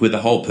with the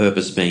whole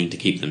purpose being to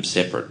keep them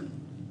separate.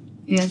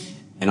 Yes.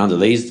 And under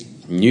these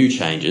new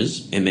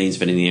changes, it means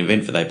that in the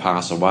event that they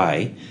pass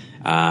away,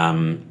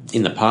 in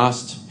the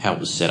past, how it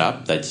was set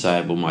up, they'd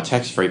say, well, my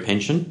tax-free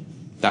pension,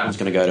 that one's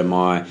going to go to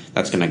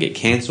that's going to get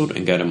cancelled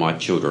and go to my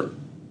children.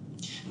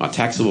 My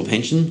taxable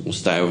pension will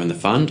stay within the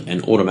fund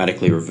and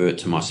automatically revert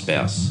to my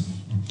spouse.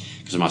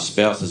 Because my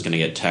spouse is going to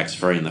get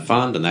tax-free in the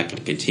fund, and that can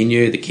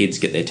continue. The kids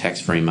get their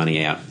tax-free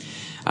money out.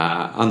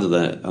 Under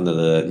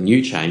the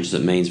new change,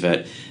 that means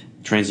that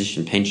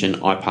transition pension,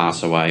 I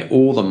pass away,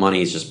 all the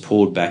money is just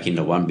poured back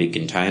into one big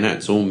container.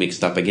 It's all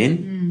mixed up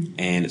again,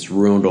 and it's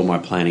ruined all my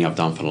planning I've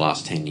done for the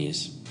last 10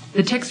 years.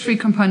 The tax-free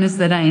components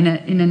that are in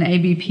an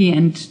ABP,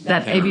 and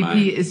that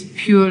ABP is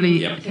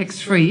purely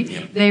tax-free,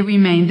 they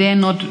remain. They're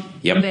not.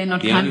 They're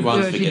not. The only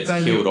ones that get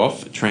killed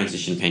off,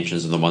 transition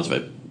pensions, are the ones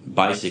that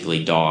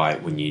basically die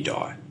when you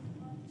die,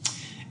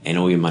 and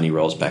all your money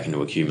rolls back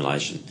into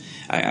accumulation.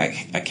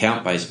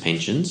 Account-based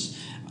pensions,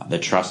 the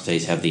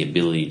trustees have the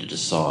ability to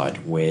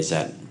decide where's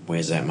that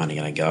money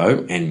going to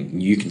go,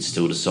 and you can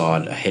still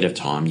decide ahead of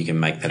time. You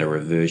can make that a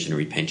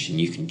reversionary pension.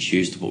 You can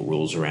choose to put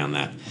rules around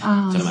that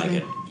to make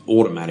it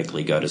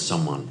automatically go to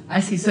someone. I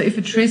see. So if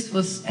a TRIS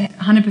was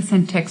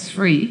 100%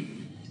 tax-free,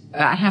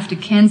 I have to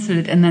cancel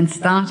it and then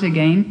start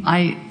again.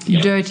 I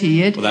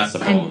dirty it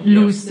and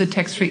lose the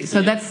tax-free.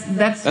 So that's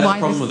why the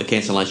problem with the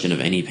cancellation of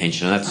any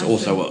pension. And that's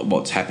also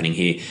what's happening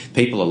here.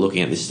 People are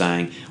looking at this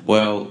saying,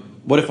 well,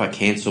 what if I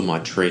cancel my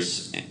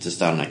TRIS to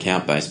start an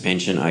account-based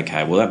pension?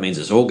 Okay, well, that means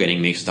it's all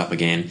getting mixed up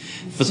again.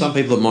 For some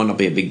people, it might not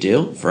be a big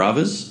deal. For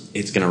others,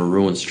 it's going to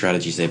ruin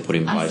strategies they've put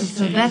in place.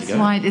 So that's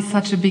why it is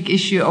such a big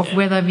issue of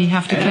whether we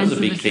have to cancel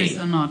the TRIS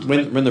or not.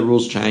 When the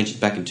rules changed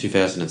back in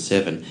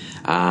 2007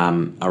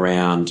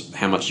 around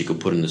how much you could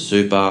put in the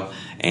super,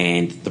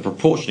 and the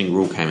proportioning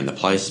rule came into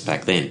place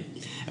back then.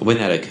 And when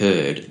that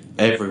occurred,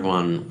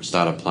 everyone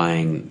started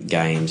playing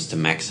games to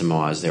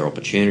maximise their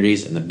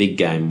opportunities, and the big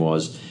game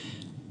was,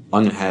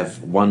 I'm going to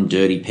have one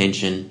dirty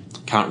pension,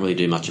 can't really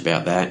do much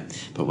about that,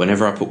 but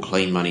whenever I put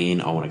clean money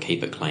in, I want to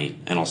keep it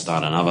clean, and I'll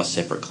start another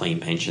separate clean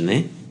pension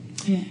there.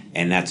 Yeah.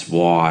 And that's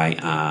why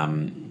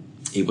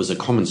it was a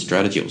common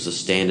strategy, it was a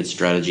standard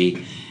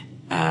strategy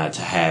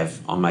to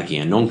have, I'm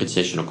making a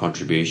non-concessional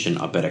contribution,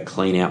 I better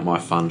clean out my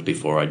fund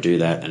before I do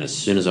that, and as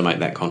soon as I make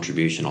that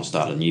contribution, I'll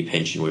start a new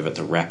pension with it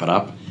to wrap it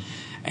up,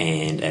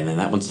 and then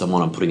that one's the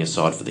one I'm putting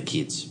aside for the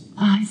kids.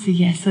 I see.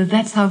 Yes. So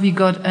that's how we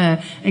got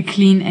a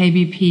clean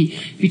ABP.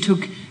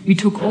 We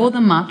took all the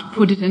mud,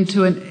 put it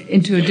into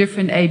a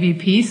different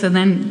ABP. So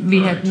then we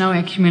had no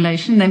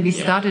accumulation. Then we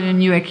started a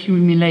new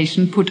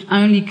accumulation, put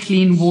only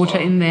clean water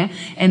in there,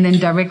 and then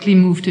directly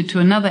moved it to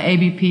another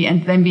ABP.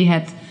 And then we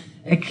had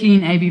a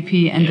clean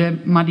ABP and a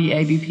muddy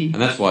ABP.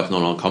 And that's why it's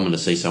not uncommon to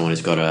see someone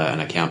who's got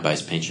an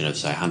account-based pension of,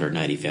 say,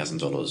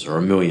 $180,000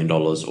 or $1 million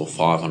or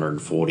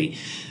 $540,000.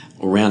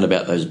 Around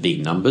about those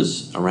big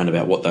numbers, around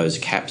about what those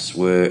caps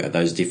were at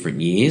those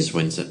different years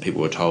when people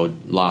were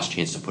told last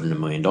chance to put in $1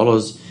 million.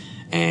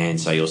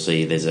 And so you'll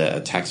see there's a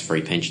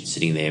tax-free pension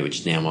sitting there,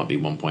 which now might be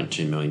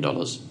 $1.2 million.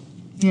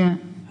 Yeah.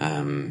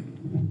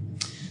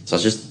 So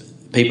it's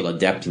just people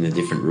adapting the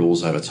different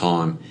rules over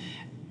time.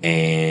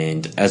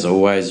 And as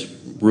always,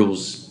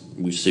 rules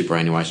with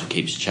superannuation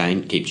keep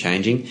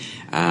changing.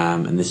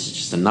 And this is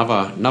just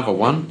another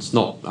one. It's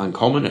not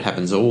uncommon. It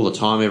happens all the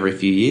time, every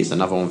few years.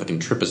 Another one that can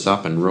trip us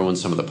up and ruin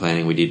some of the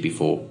planning we did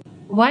before.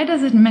 Why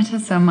does it matter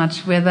so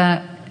much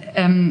whether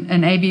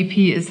an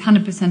ABP is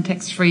 100%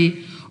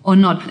 tax-free or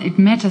not? It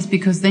matters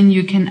because then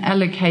you can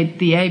allocate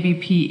the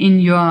ABP in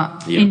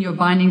your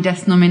binding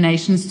desk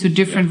nominations to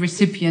different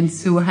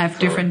recipients who have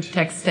different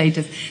tax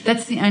status.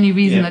 That's the only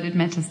reason that it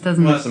matters,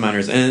 doesn't it? That's the matter.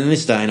 And in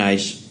this day and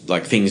age,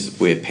 like things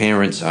where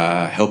parents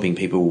are helping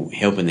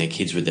their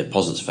kids with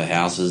deposits for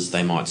houses,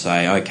 they might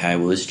say, okay,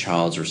 well, this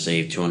child's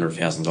received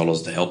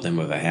 $200,000 to help them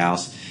with a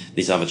house.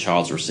 This other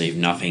child's received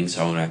nothing,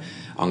 so I'm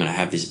going to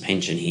have this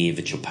pension here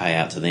that you'll pay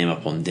out to them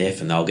upon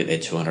death, and they'll get their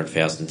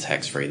 $200,000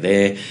 tax-free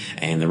there,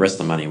 and the rest of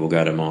the money will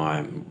go to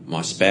my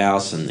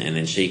spouse, and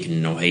then she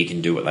can or he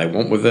can do what they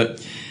want with it.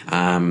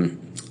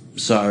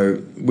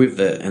 So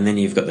and then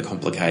you've got the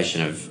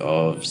complication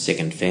of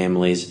second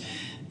families.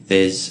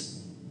 There's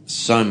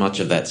so much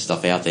of that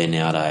stuff out there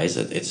nowadays.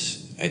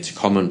 It's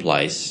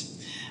commonplace,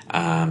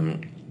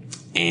 and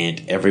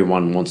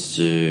everyone wants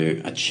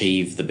to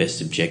achieve the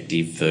best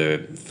objective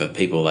for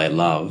people they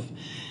love.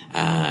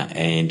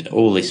 And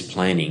all this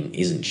planning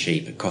isn't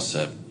cheap. It costs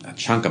a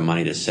chunk of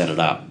money to set it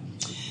up.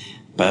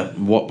 But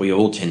what we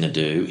all tend to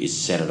do is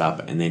set it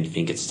up and then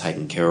think it's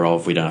taken care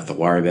of. We don't have to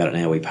worry about it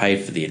now. We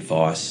paid for the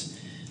advice.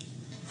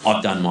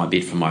 I've done my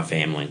bit for my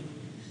family.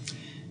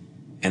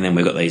 And then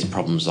we've got these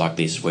problems like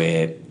this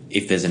where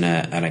if there's an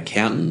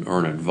accountant or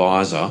an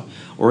advisor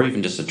or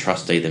even just a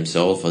trustee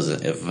themselves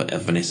of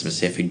an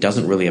SMSF who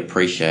doesn't really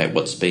appreciate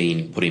what's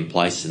been put in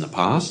place in the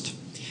past,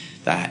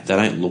 they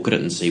don't look at it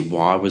and see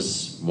why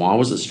was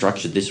it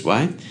structured this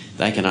way.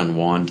 They can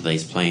unwind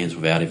these plans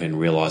without even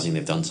realising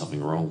they've done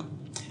something wrong.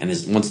 And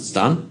once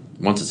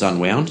it's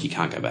unwound, you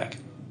can't go back.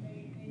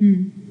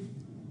 And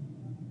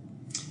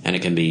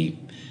it can be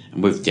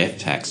with death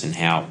tax and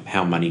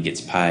how money gets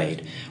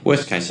paid.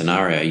 Worst case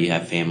scenario, you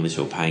have families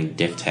who are paying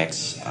death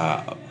tax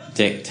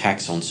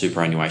on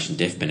superannuation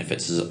death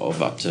benefits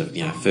of up to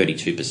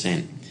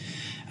 32%.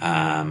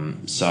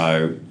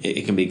 So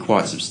it can be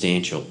quite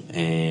substantial,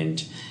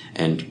 and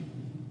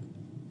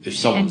if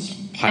someone's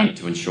paid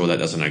to ensure that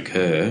doesn't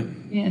occur.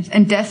 Yes,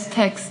 and death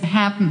tax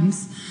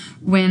happens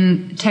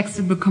when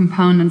taxable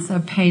components are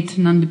paid to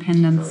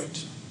non-dependents.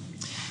 Correct.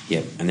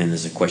 Yeah, and then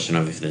there's a question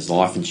of if there's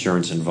life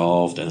insurance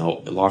involved, and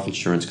life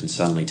insurance can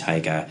suddenly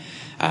take a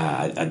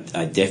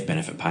death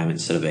benefit payment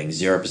instead of being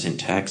 0%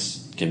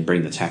 tax, can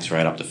bring the tax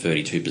rate up to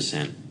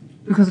 32%.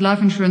 Because life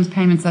insurance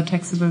payments are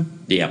taxable.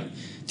 Yeah,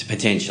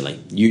 potentially.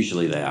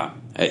 Usually they are.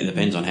 It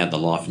depends on how the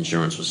life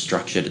insurance was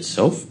structured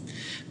itself.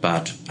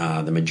 But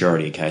the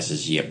majority of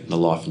cases, the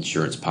life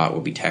insurance part will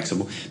be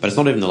taxable. But it's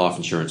not even the life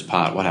insurance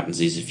part. What happens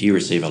is if you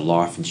receive a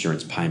life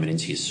insurance payment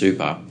into your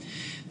super,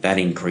 that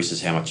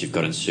increases how much you've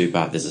got in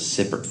super. There's a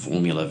separate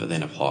formula that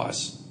then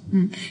applies.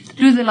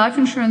 Do the life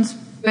insurance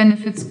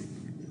benefits,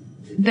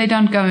 they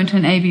don't go into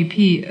an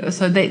ABP,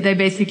 so they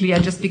basically are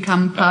just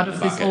become part of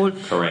this whole...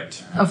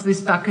 Correct. Of this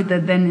bucket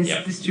that then is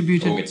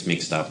distributed. All gets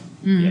mixed up.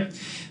 Yeah.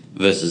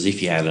 Versus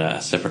if you had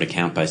a separate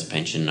account-based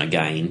pension,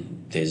 again,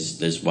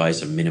 there's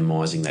ways of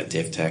minimising that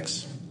death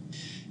tax.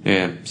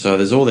 Yeah, so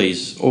there's all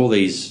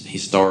these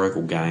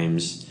historical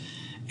games,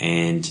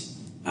 and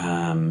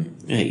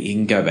you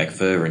can go back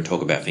further and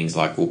talk about things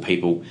like, well,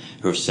 people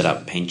who have set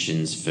up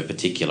pensions for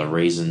particular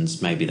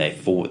reasons, maybe they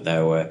thought they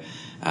were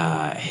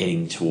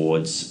heading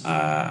towards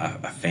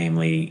a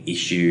family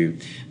issue,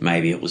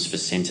 maybe it was for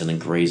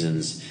Centrelink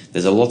reasons.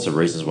 There's lots of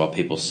reasons why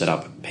people set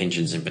up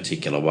pensions in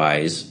particular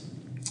ways,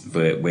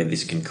 where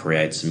this can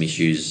create some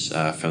issues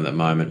from the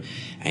moment,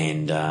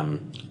 and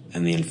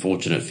the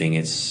unfortunate thing,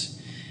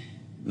 it's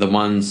the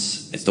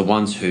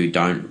ones who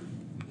don't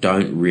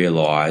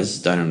realise,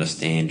 don't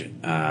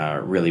understand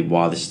really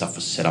why this stuff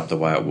was set up the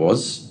way it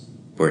was,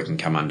 where it can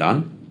come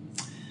undone.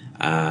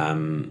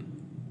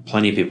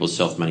 Plenty of people's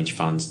self-managed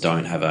funds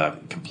don't have a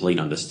complete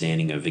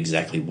understanding of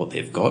exactly what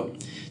they've got.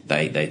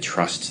 They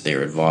trust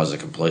their advisor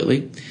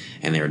completely,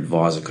 and their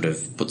advisor could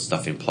have put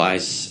stuff in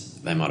place.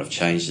 They might have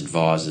changed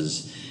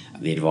advisors.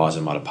 The advisor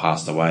might have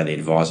passed away. The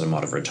advisor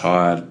might have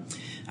retired.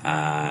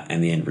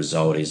 And the end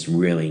result is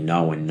really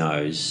no one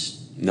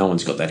knows. No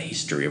one's got that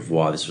history of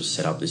why this was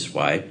set up this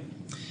way.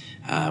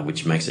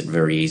 which makes it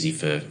very easy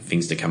for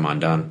things to come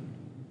undone.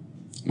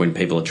 When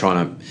people are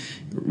trying to,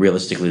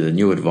 realistically, the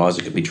new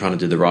advisor could be trying to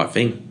do the right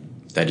thing.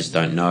 They just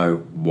don't know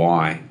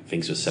why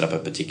things were set up a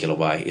particular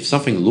way. If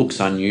something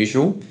looks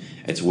unusual,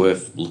 it's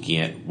worth looking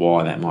at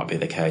why that might be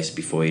the case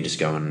before you just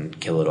go and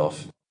kill it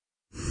off.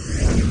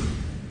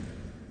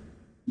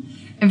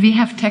 We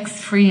have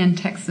tax-free and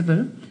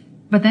taxable,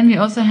 but then we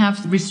also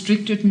have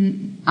restricted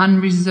and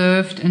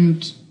unreserved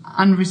and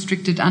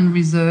unrestricted,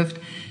 unreserved.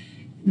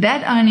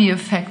 That only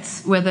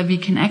affects whether we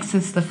can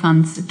access the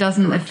funds. It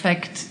doesn't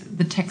affect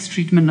the tax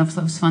treatment of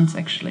those funds,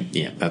 actually.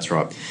 Yeah, that's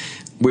right.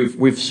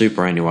 With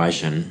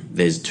superannuation,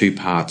 there's two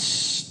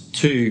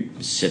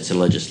sets of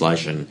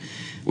legislation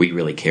we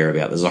really care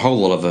about. There's a whole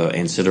lot of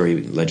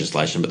ancillary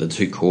legislation, but the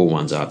two core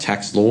ones are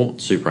tax law,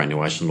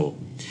 superannuation law.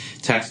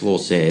 Tax law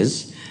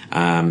says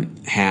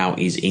how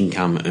is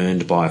income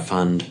earned by a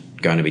fund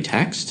going to be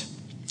taxed.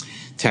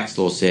 Tax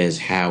law says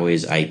how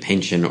is a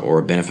pension or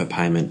a benefit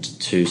payment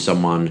to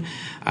someone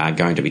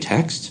going to be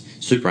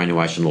taxed.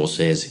 Superannuation law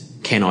says,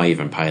 can I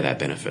even pay that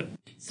benefit?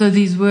 So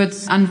these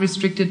words,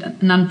 unrestricted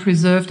and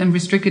unpreserved and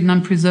restricted and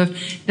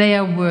unpreserved, they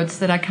are words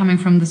that are coming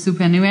from the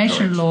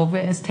superannuation law,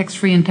 whereas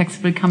tax-free and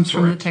taxable comes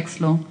from the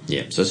tax law.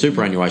 Yeah, so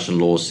superannuation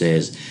law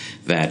says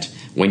that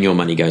when your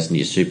money goes into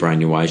your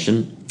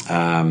superannuation,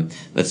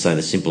 let's say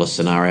the simplest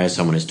scenario,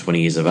 someone is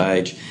 20 years of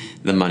age,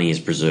 the money is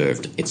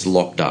preserved. It's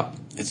locked up.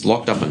 It's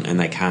locked up and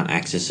they can't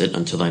access it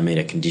until they meet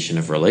a condition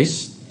of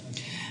release.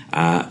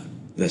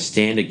 The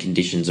standard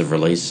conditions of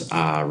release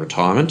are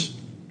retirement.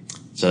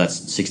 So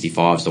that's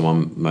 65 is the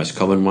most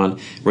common one.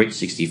 Reach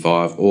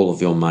 65, all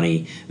of your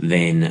money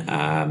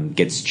then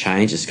gets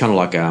changed. It's kind of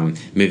like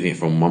moving it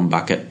from one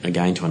bucket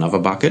again to another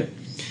bucket.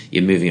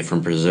 You're moving it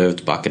from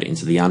preserved bucket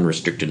into the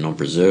unrestricted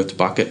non-preserved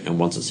bucket, and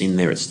once it's in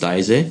there, it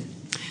stays there.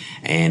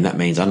 And that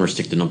means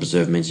unrestricted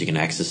non-preserved means you can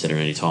access it at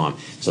any time.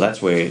 So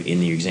that's where,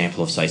 in the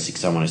example of, say,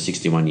 someone is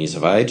 61 years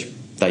of age,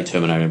 they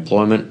terminate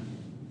employment,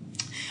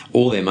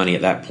 all their money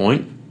at that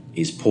point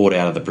is poured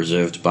out of the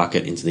preserved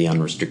bucket into the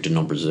unrestricted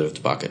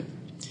non-preserved bucket.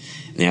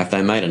 Now, if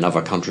they made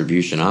another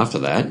contribution after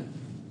that,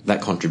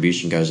 that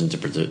contribution goes into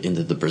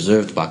the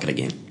preserved bucket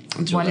again.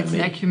 While it's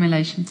an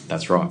accumulation.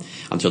 That's right.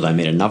 Until they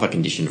meet another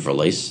condition of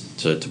release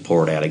to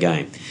pour it out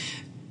again.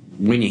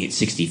 When you hit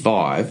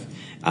 65,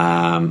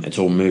 it's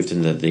all moved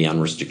into the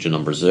unrestricted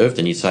non-preserved,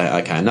 and you say,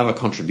 okay, another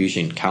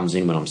contribution comes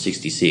in when I'm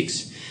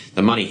 66.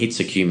 The money hits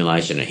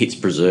accumulation, it hits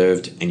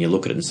preserved, and you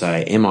look at it and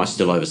say, am I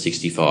still over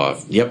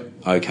 65? Yep,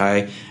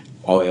 okay.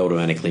 I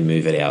automatically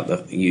move it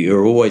out.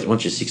 You're always,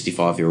 once you're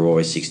 65, you're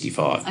always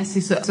 65. I see.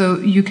 So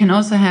you can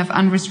also have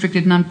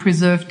unrestricted and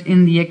unpreserved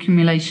in the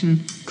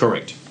accumulation.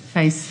 Correct.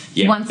 Phase.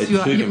 Yeah, once you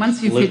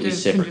completely hit a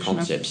separate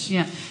concepts.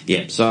 Yeah.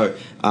 So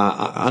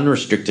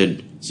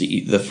unrestricted,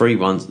 the free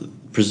ones,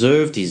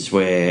 preserved is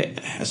where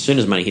as soon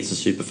as money hits the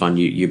super fund,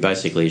 you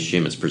basically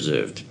assume it's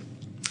preserved.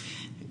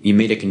 You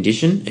meet a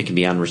condition, it can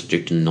be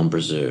unrestricted and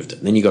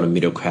non-preserved. Then you've got a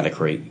middle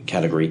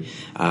category,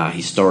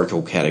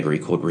 historical category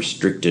called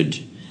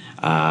restricted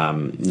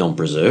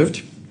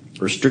non-preserved.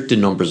 Restricted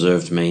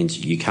non-preserved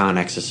means you can't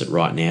access it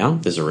right now.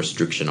 There's a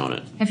restriction on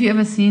it. Have you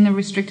ever seen a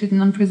restricted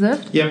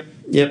non-preserved?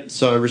 Yep.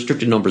 So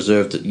restricted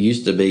non-preserved, it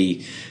used to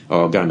be,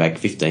 going back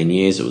 15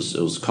 years,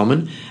 it was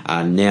common.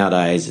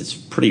 Nowadays, it's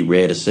pretty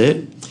rare to see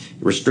it.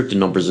 Restricted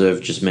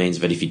non-preserved just means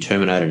that if you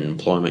terminate an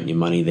employment, your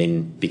money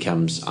then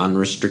becomes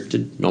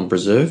unrestricted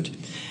non-preserved.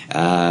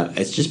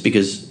 It's just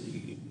because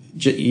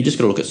you just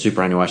got to look at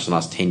superannuation the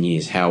last 10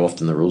 years, how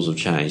often the rules have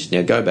changed.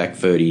 Now, go back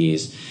 30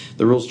 years,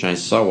 the rules change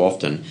so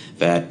often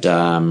that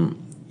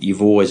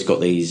you've always got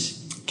these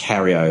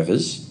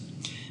carryovers.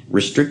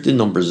 Restricted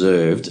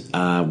non-preserved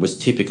was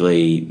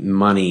typically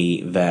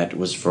money that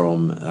was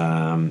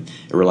from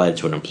related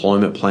to an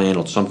employment plan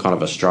or some kind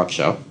of a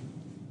structure.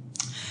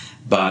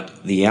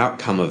 But the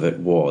outcome of it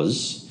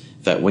was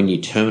that when you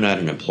terminate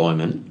an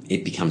employment,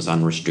 it becomes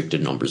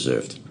unrestricted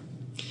non-preserved.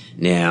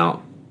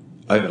 Now,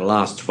 over the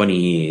last 20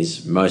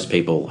 years, most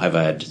people have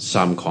had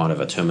some kind of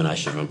a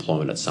termination of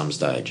employment at some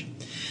stage.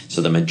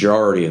 So the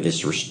majority of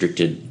this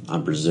restricted,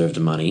 unpreserved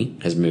money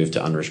has moved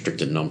to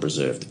unrestricted,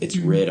 non-preserved. It's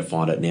rare to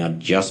find it now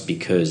just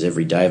because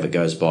every day that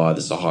goes by,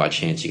 there's a higher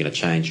chance you're going to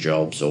change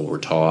jobs or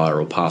retire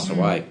or pass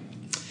away.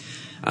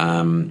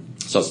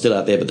 So it's still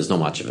out there, but there's not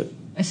much of it.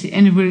 I see,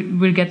 and it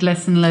will get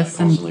less and less.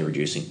 Constantly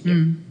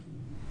reducing.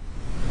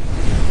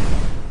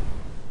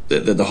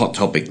 Yep. The hot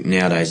topic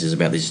nowadays is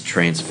about this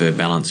transfer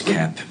balance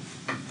cap,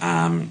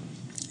 and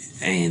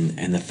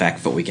the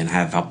fact that we can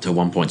have up to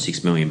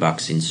 $1.6 million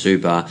in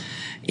super,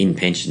 in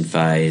pension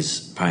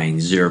phase, paying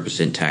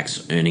 0%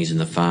 tax earnings in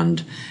the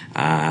fund,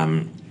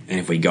 and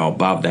if we go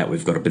above that,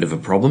 we've got a bit of a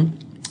problem.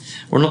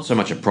 Well, not so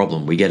much a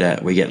problem. We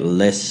get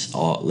less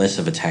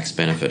of a tax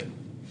benefit.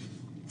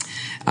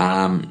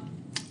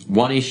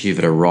 One issue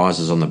that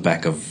arises on the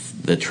back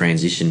of the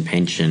transition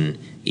pension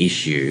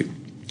issue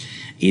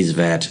is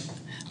that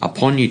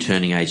upon you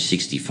turning age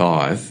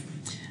 65,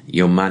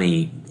 your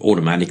money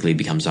automatically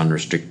becomes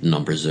unrestricted and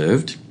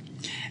non-preserved,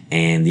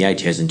 And the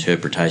ATO's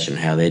interpretation,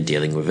 how they're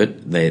dealing with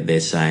it, they're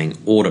saying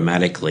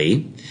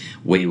automatically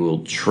we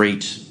will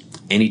treat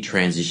any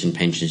transition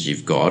pensions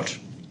you've got.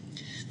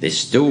 They're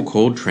still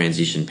called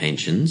transition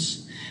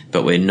pensions,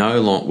 but we're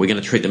going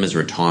to treat them as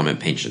retirement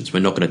pensions.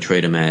 We're not going to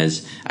treat them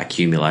as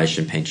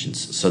accumulation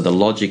pensions. So the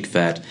logic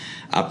that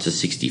up to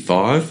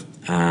 65,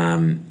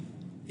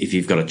 if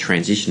you've got a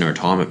transition or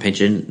retirement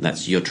pension,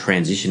 that's you're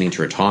transitioning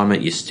to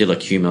retirement. You're still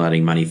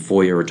accumulating money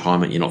for your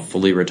retirement. You're not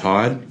fully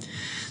retired.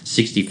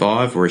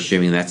 65, we're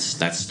assuming that's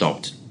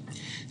stopped.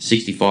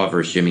 65, we're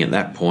assuming at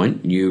that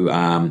point you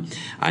are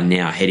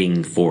now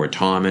heading for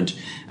retirement.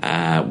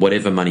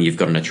 Whatever money you've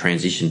got in a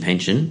transition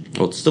pension,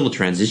 well, it's still a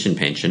transition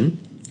pension,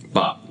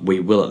 but we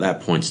will at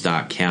that point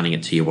start counting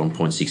it to your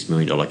 $1.6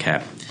 million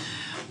cap.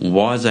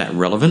 Why is that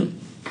relevant?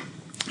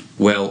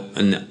 Well,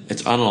 and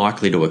it's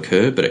unlikely to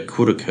occur, but it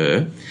could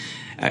occur.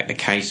 A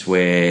case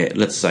where,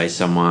 let's say,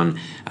 someone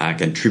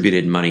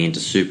contributed money into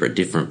super at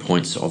different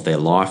points of their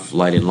life,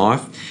 late in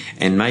life,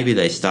 and maybe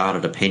they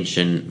started a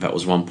pension that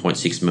was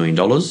 $1.6 million.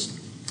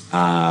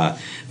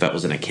 That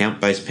was an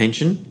account-based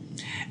pension.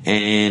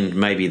 And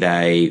maybe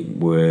they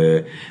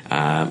were,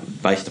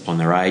 based upon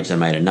their age, they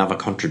made another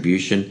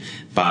contribution,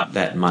 but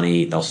that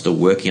money, they were still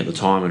working at the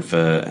time,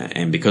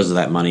 and because of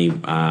that money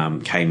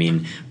came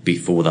in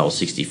before they were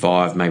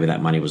 65, maybe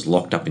that money was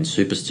locked up in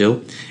super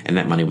still, and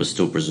that money was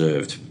still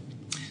preserved.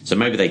 So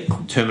maybe they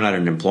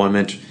terminated an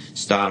employment,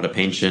 started a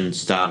pension,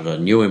 started a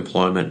new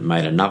employment,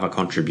 made another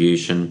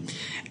contribution,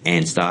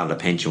 and started a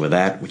pension with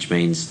that, which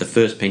means the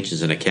first pension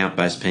is an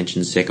account-based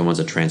pension, the second one's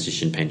a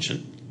transition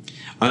pension.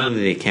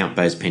 Only the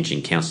account-based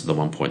pension counts to the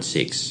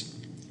 1.6.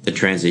 The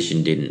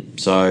transition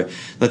didn't. So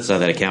let's say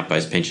that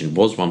account-based pension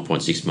was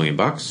 $1.6 million.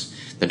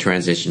 The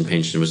transition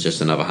pension was just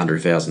another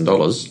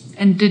 $100,000.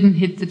 And didn't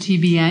hit the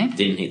TBA?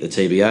 Didn't hit the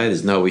TBA.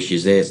 There's no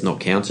issues there. It's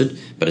not counted.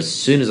 But as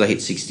soon as they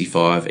hit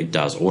 65, it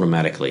does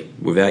automatically,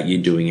 without you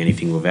doing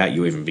anything, without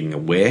you even being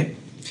aware.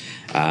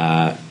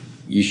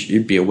 You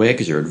should be aware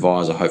because your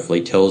advisor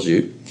hopefully tells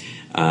you.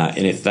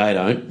 And if they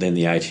don't, then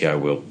the ATO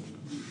will.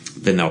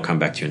 Then they'll come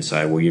back to you and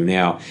say, well,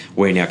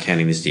 we're now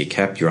counting this to your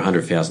cap. You're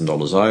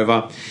 $100,000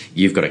 over.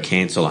 You've got to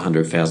cancel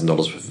 $100,000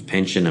 worth of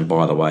pension. And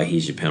by the way,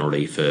 here's your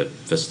penalty for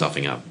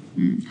stuffing up.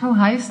 How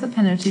high is the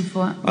penalty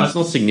for it? It's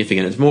not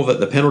significant. It's more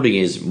that the penalty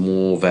is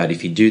more that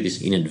if you do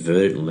this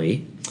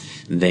inadvertently,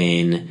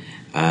 then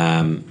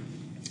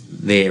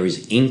there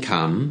is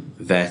income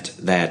that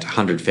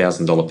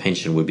 $100,000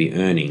 pension would be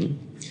earning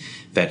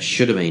that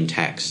should have been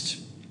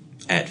taxed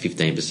at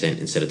 15%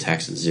 instead of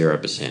taxed at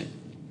 0%.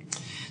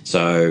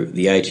 So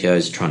the ATO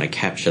is trying to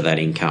capture that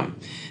income.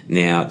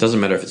 Now, it doesn't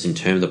matter if it's in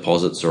term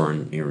deposits or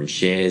in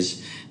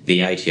shares.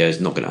 The ATO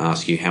is not going to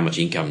ask you how much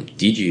income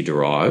did you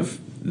derive.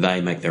 They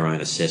make their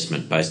own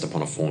assessment based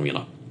upon a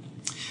formula.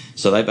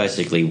 So they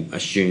basically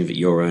assume that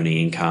you're earning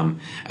income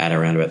at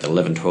around about the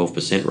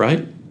 11-12%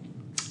 rate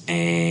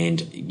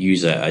and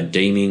use a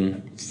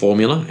deeming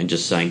formula and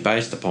just saying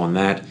based upon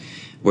that,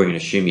 we're going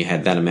to assume you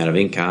had that amount of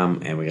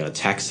income and we're going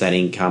to tax that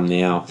income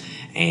now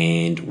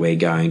and we're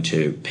going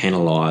to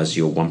penalise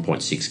your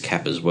 1.6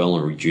 cap as well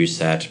and reduce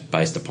that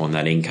based upon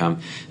that income.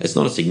 It's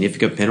not a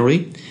significant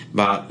penalty,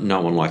 but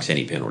no one likes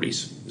any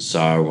penalties.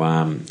 So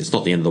it's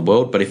not the end of the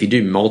world, but if you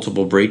do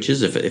multiple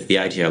breaches, if the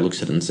ATO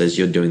looks at it and says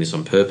you're doing this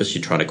on purpose, you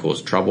try to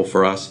cause trouble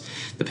for us,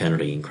 the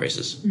penalty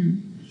increases.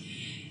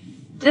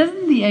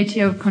 Doesn't the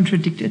ATO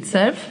contradict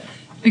itself?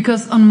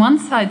 Because on one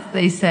side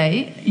they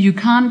say you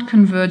can't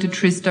convert a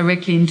TRIS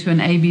directly into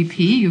an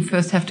ABP. You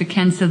first have to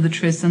cancel the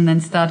TRIS and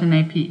then start an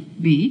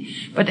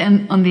ABP. But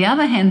on the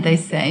other hand, they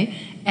say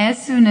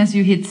as soon as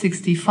you hit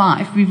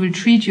 65, we will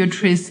treat your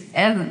TRIS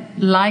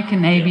like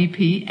an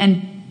ABP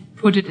and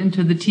put it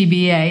into the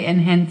TBA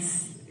and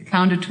hence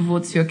count it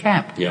towards your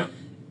cap. Yeah.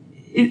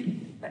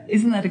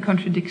 Isn't that a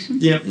contradiction?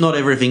 Yeah, not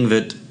everything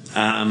that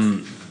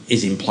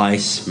is in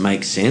place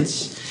makes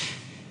sense.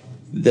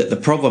 The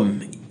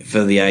problem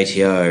for the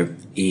ATO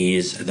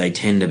is they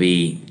tend to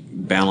be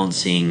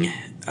balancing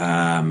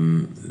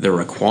the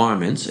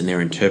requirements and their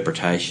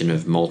interpretation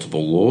of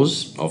multiple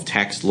laws, of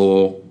tax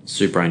law,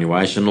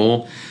 superannuation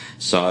law.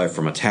 So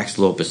from a tax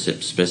law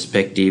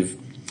perspective,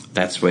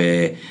 that's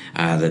where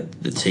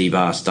the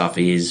T-bar stuff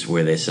is,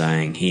 where they're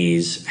saying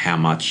here's how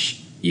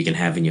much you can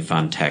have in your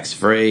fund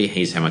tax-free,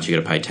 here's how much you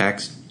got to pay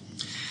tax.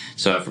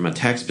 So from a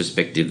tax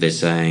perspective, they're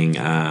saying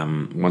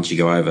once you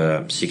go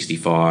over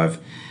 65,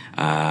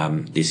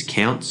 this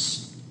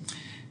counts.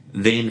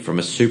 Then from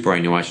a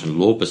superannuation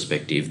law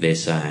perspective, they're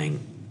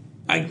saying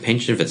a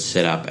pension that's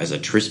set up as a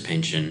TRIS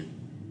pension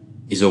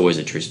is always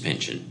a TRIS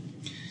pension.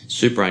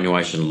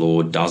 Superannuation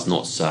law does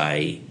not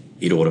say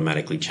it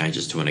automatically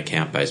changes to an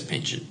account-based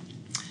pension.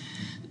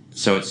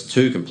 So it's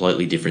two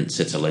completely different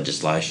sets of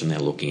legislation they're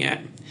looking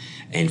at.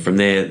 And from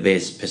their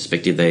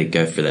perspective, they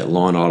go through that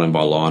line item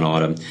by line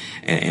item,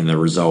 and the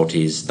result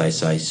is they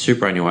say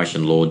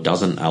superannuation law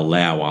doesn't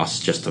allow us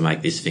just to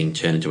make this thing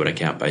turn into an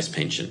account-based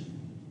pension.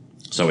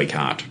 So we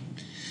can't.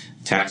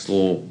 Tax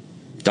law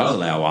does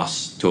allow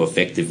that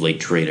effectively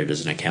treat it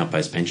as an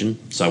account-based pension,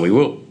 so we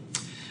will.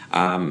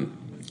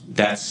 That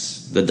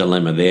That's the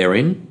dilemma they're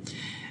in,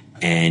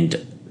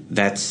 and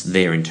that's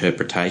their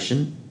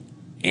interpretation.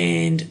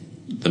 And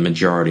the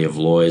majority of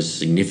lawyers,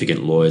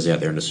 significant lawyers out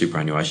there in the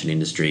superannuation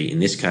industry, in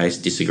this case,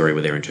 disagree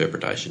with their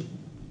interpretation.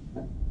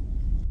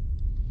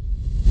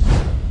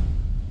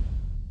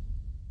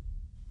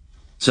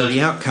 So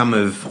the outcome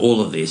of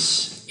all of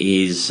this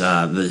is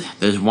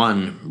there's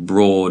one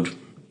broad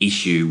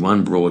issue,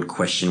 one broad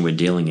question we're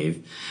dealing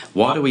with.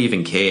 Why do we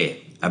even care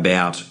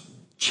about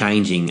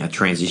changing a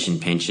transition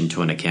pension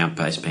to an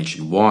account-based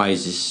pension? Why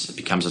has this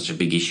become such a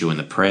big issue in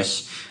the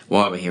press?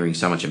 Why are we hearing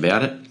so much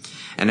about it?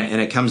 And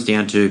it comes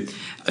down to,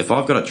 if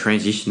I've got a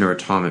transition to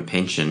retirement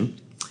pension,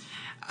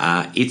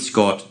 it's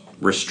got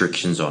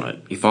restrictions on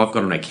it. If I've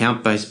got an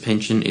account-based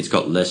pension, it's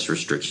got less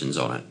restrictions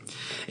on it.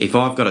 If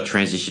I've got a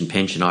transition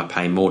pension, I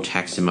pay more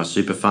tax in my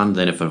super fund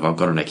than if I've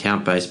got an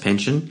account-based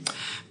pension.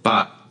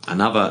 But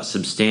another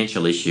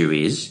substantial issue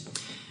is,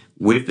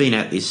 we've been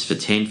at this for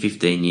 10,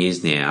 15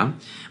 years now,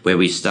 where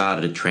we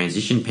started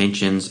transition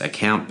pensions,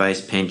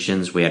 account-based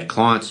pensions. We had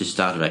clients who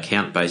started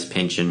account-based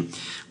pension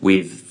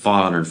with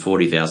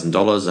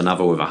 $540,000,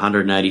 another with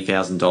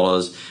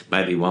 $180,000,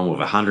 maybe one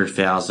with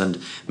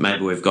 $100,000.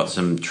 Maybe we've got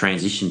some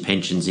transition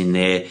pensions in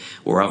there,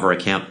 or other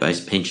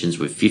account-based pensions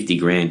with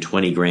 $50,000,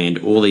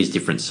 $20,000, all these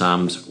different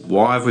sums.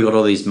 Why have we got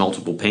all these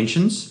multiple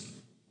pensions?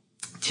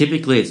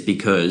 Typically, it's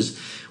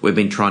because we've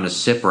been trying to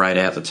separate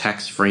out the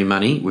tax-free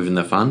money within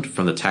the fund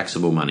from the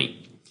taxable money.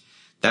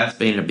 That's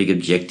been a big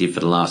objective for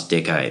the last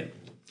decade.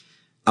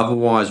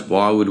 Otherwise,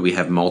 why would we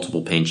have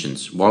multiple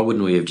pensions? Why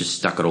wouldn't we have just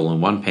stuck it all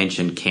in one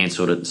pension,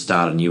 cancelled it, and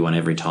started a new one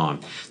every time?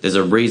 There's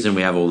a reason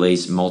we have all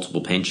these multiple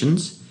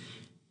pensions.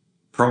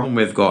 Problem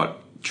we've got,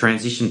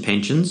 transition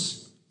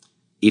pensions,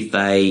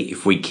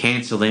 if we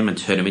cancel them and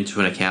turn them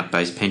into an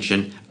account-based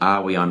pension,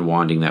 are we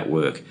unwinding that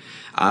work?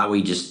 Are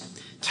we just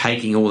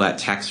taking all that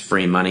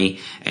tax-free money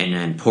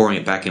and pouring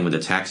it back in with the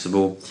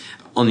taxable?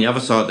 On the other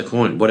side of the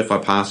coin, what if I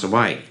pass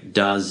away?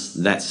 Does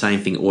that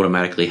same thing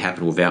automatically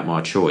happen without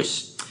my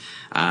choice?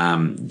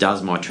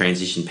 Does my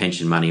transition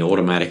pension money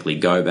automatically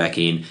go back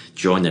in,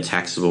 join the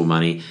taxable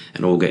money,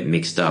 and all get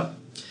mixed up?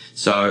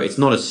 So it's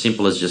not as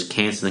simple as just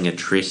cancelling a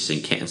TRIS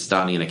and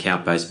starting an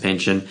account-based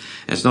pension.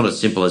 And it's not as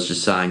simple as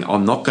just saying,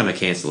 I'm not going to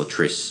cancel a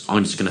TRIS.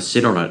 I'm just going to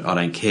sit on it. I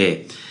don't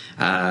care.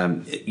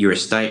 Your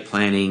estate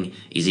planning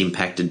is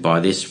impacted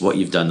by this. What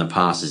you've done in the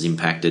past is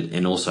impacted,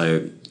 and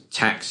also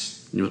tax.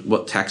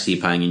 What tax are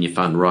you paying in your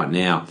fund right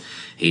now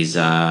is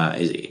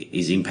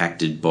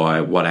impacted by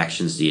what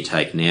actions do you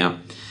take now.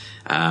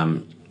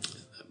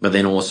 But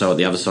then also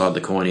the other side of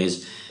the coin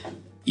is,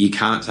 you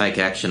can't take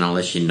action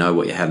unless you know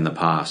what you had in the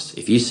past.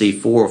 If you see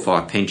 4 or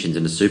 5 pensions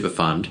in a super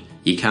fund,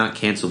 you can't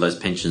cancel those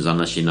pensions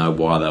unless you know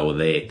why they were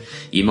there.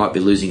 You might be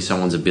losing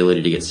someone's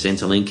ability to get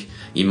Centrelink.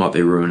 You might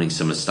be ruining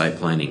some estate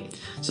planning.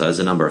 So there's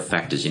a number of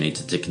factors you need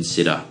to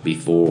consider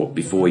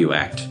before you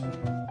act.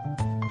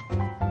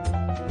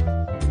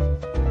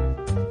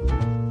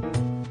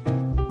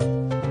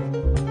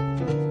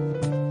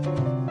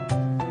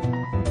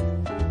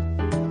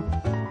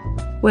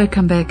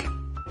 Welcome back.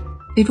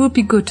 It would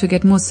be good to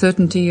get more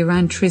certainty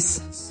around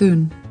TRIS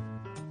soon.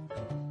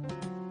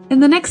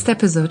 In the next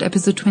episode,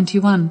 episode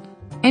 21,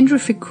 Andrew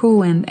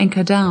Ficou and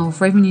Anka Dow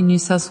of Revenue New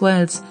South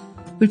Wales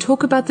will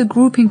talk about the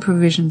grouping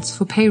provisions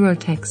for payroll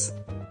tax.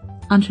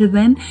 Until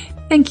then,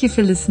 thank you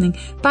for listening.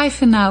 Bye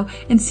for now,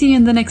 and see you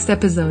in the next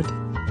episode.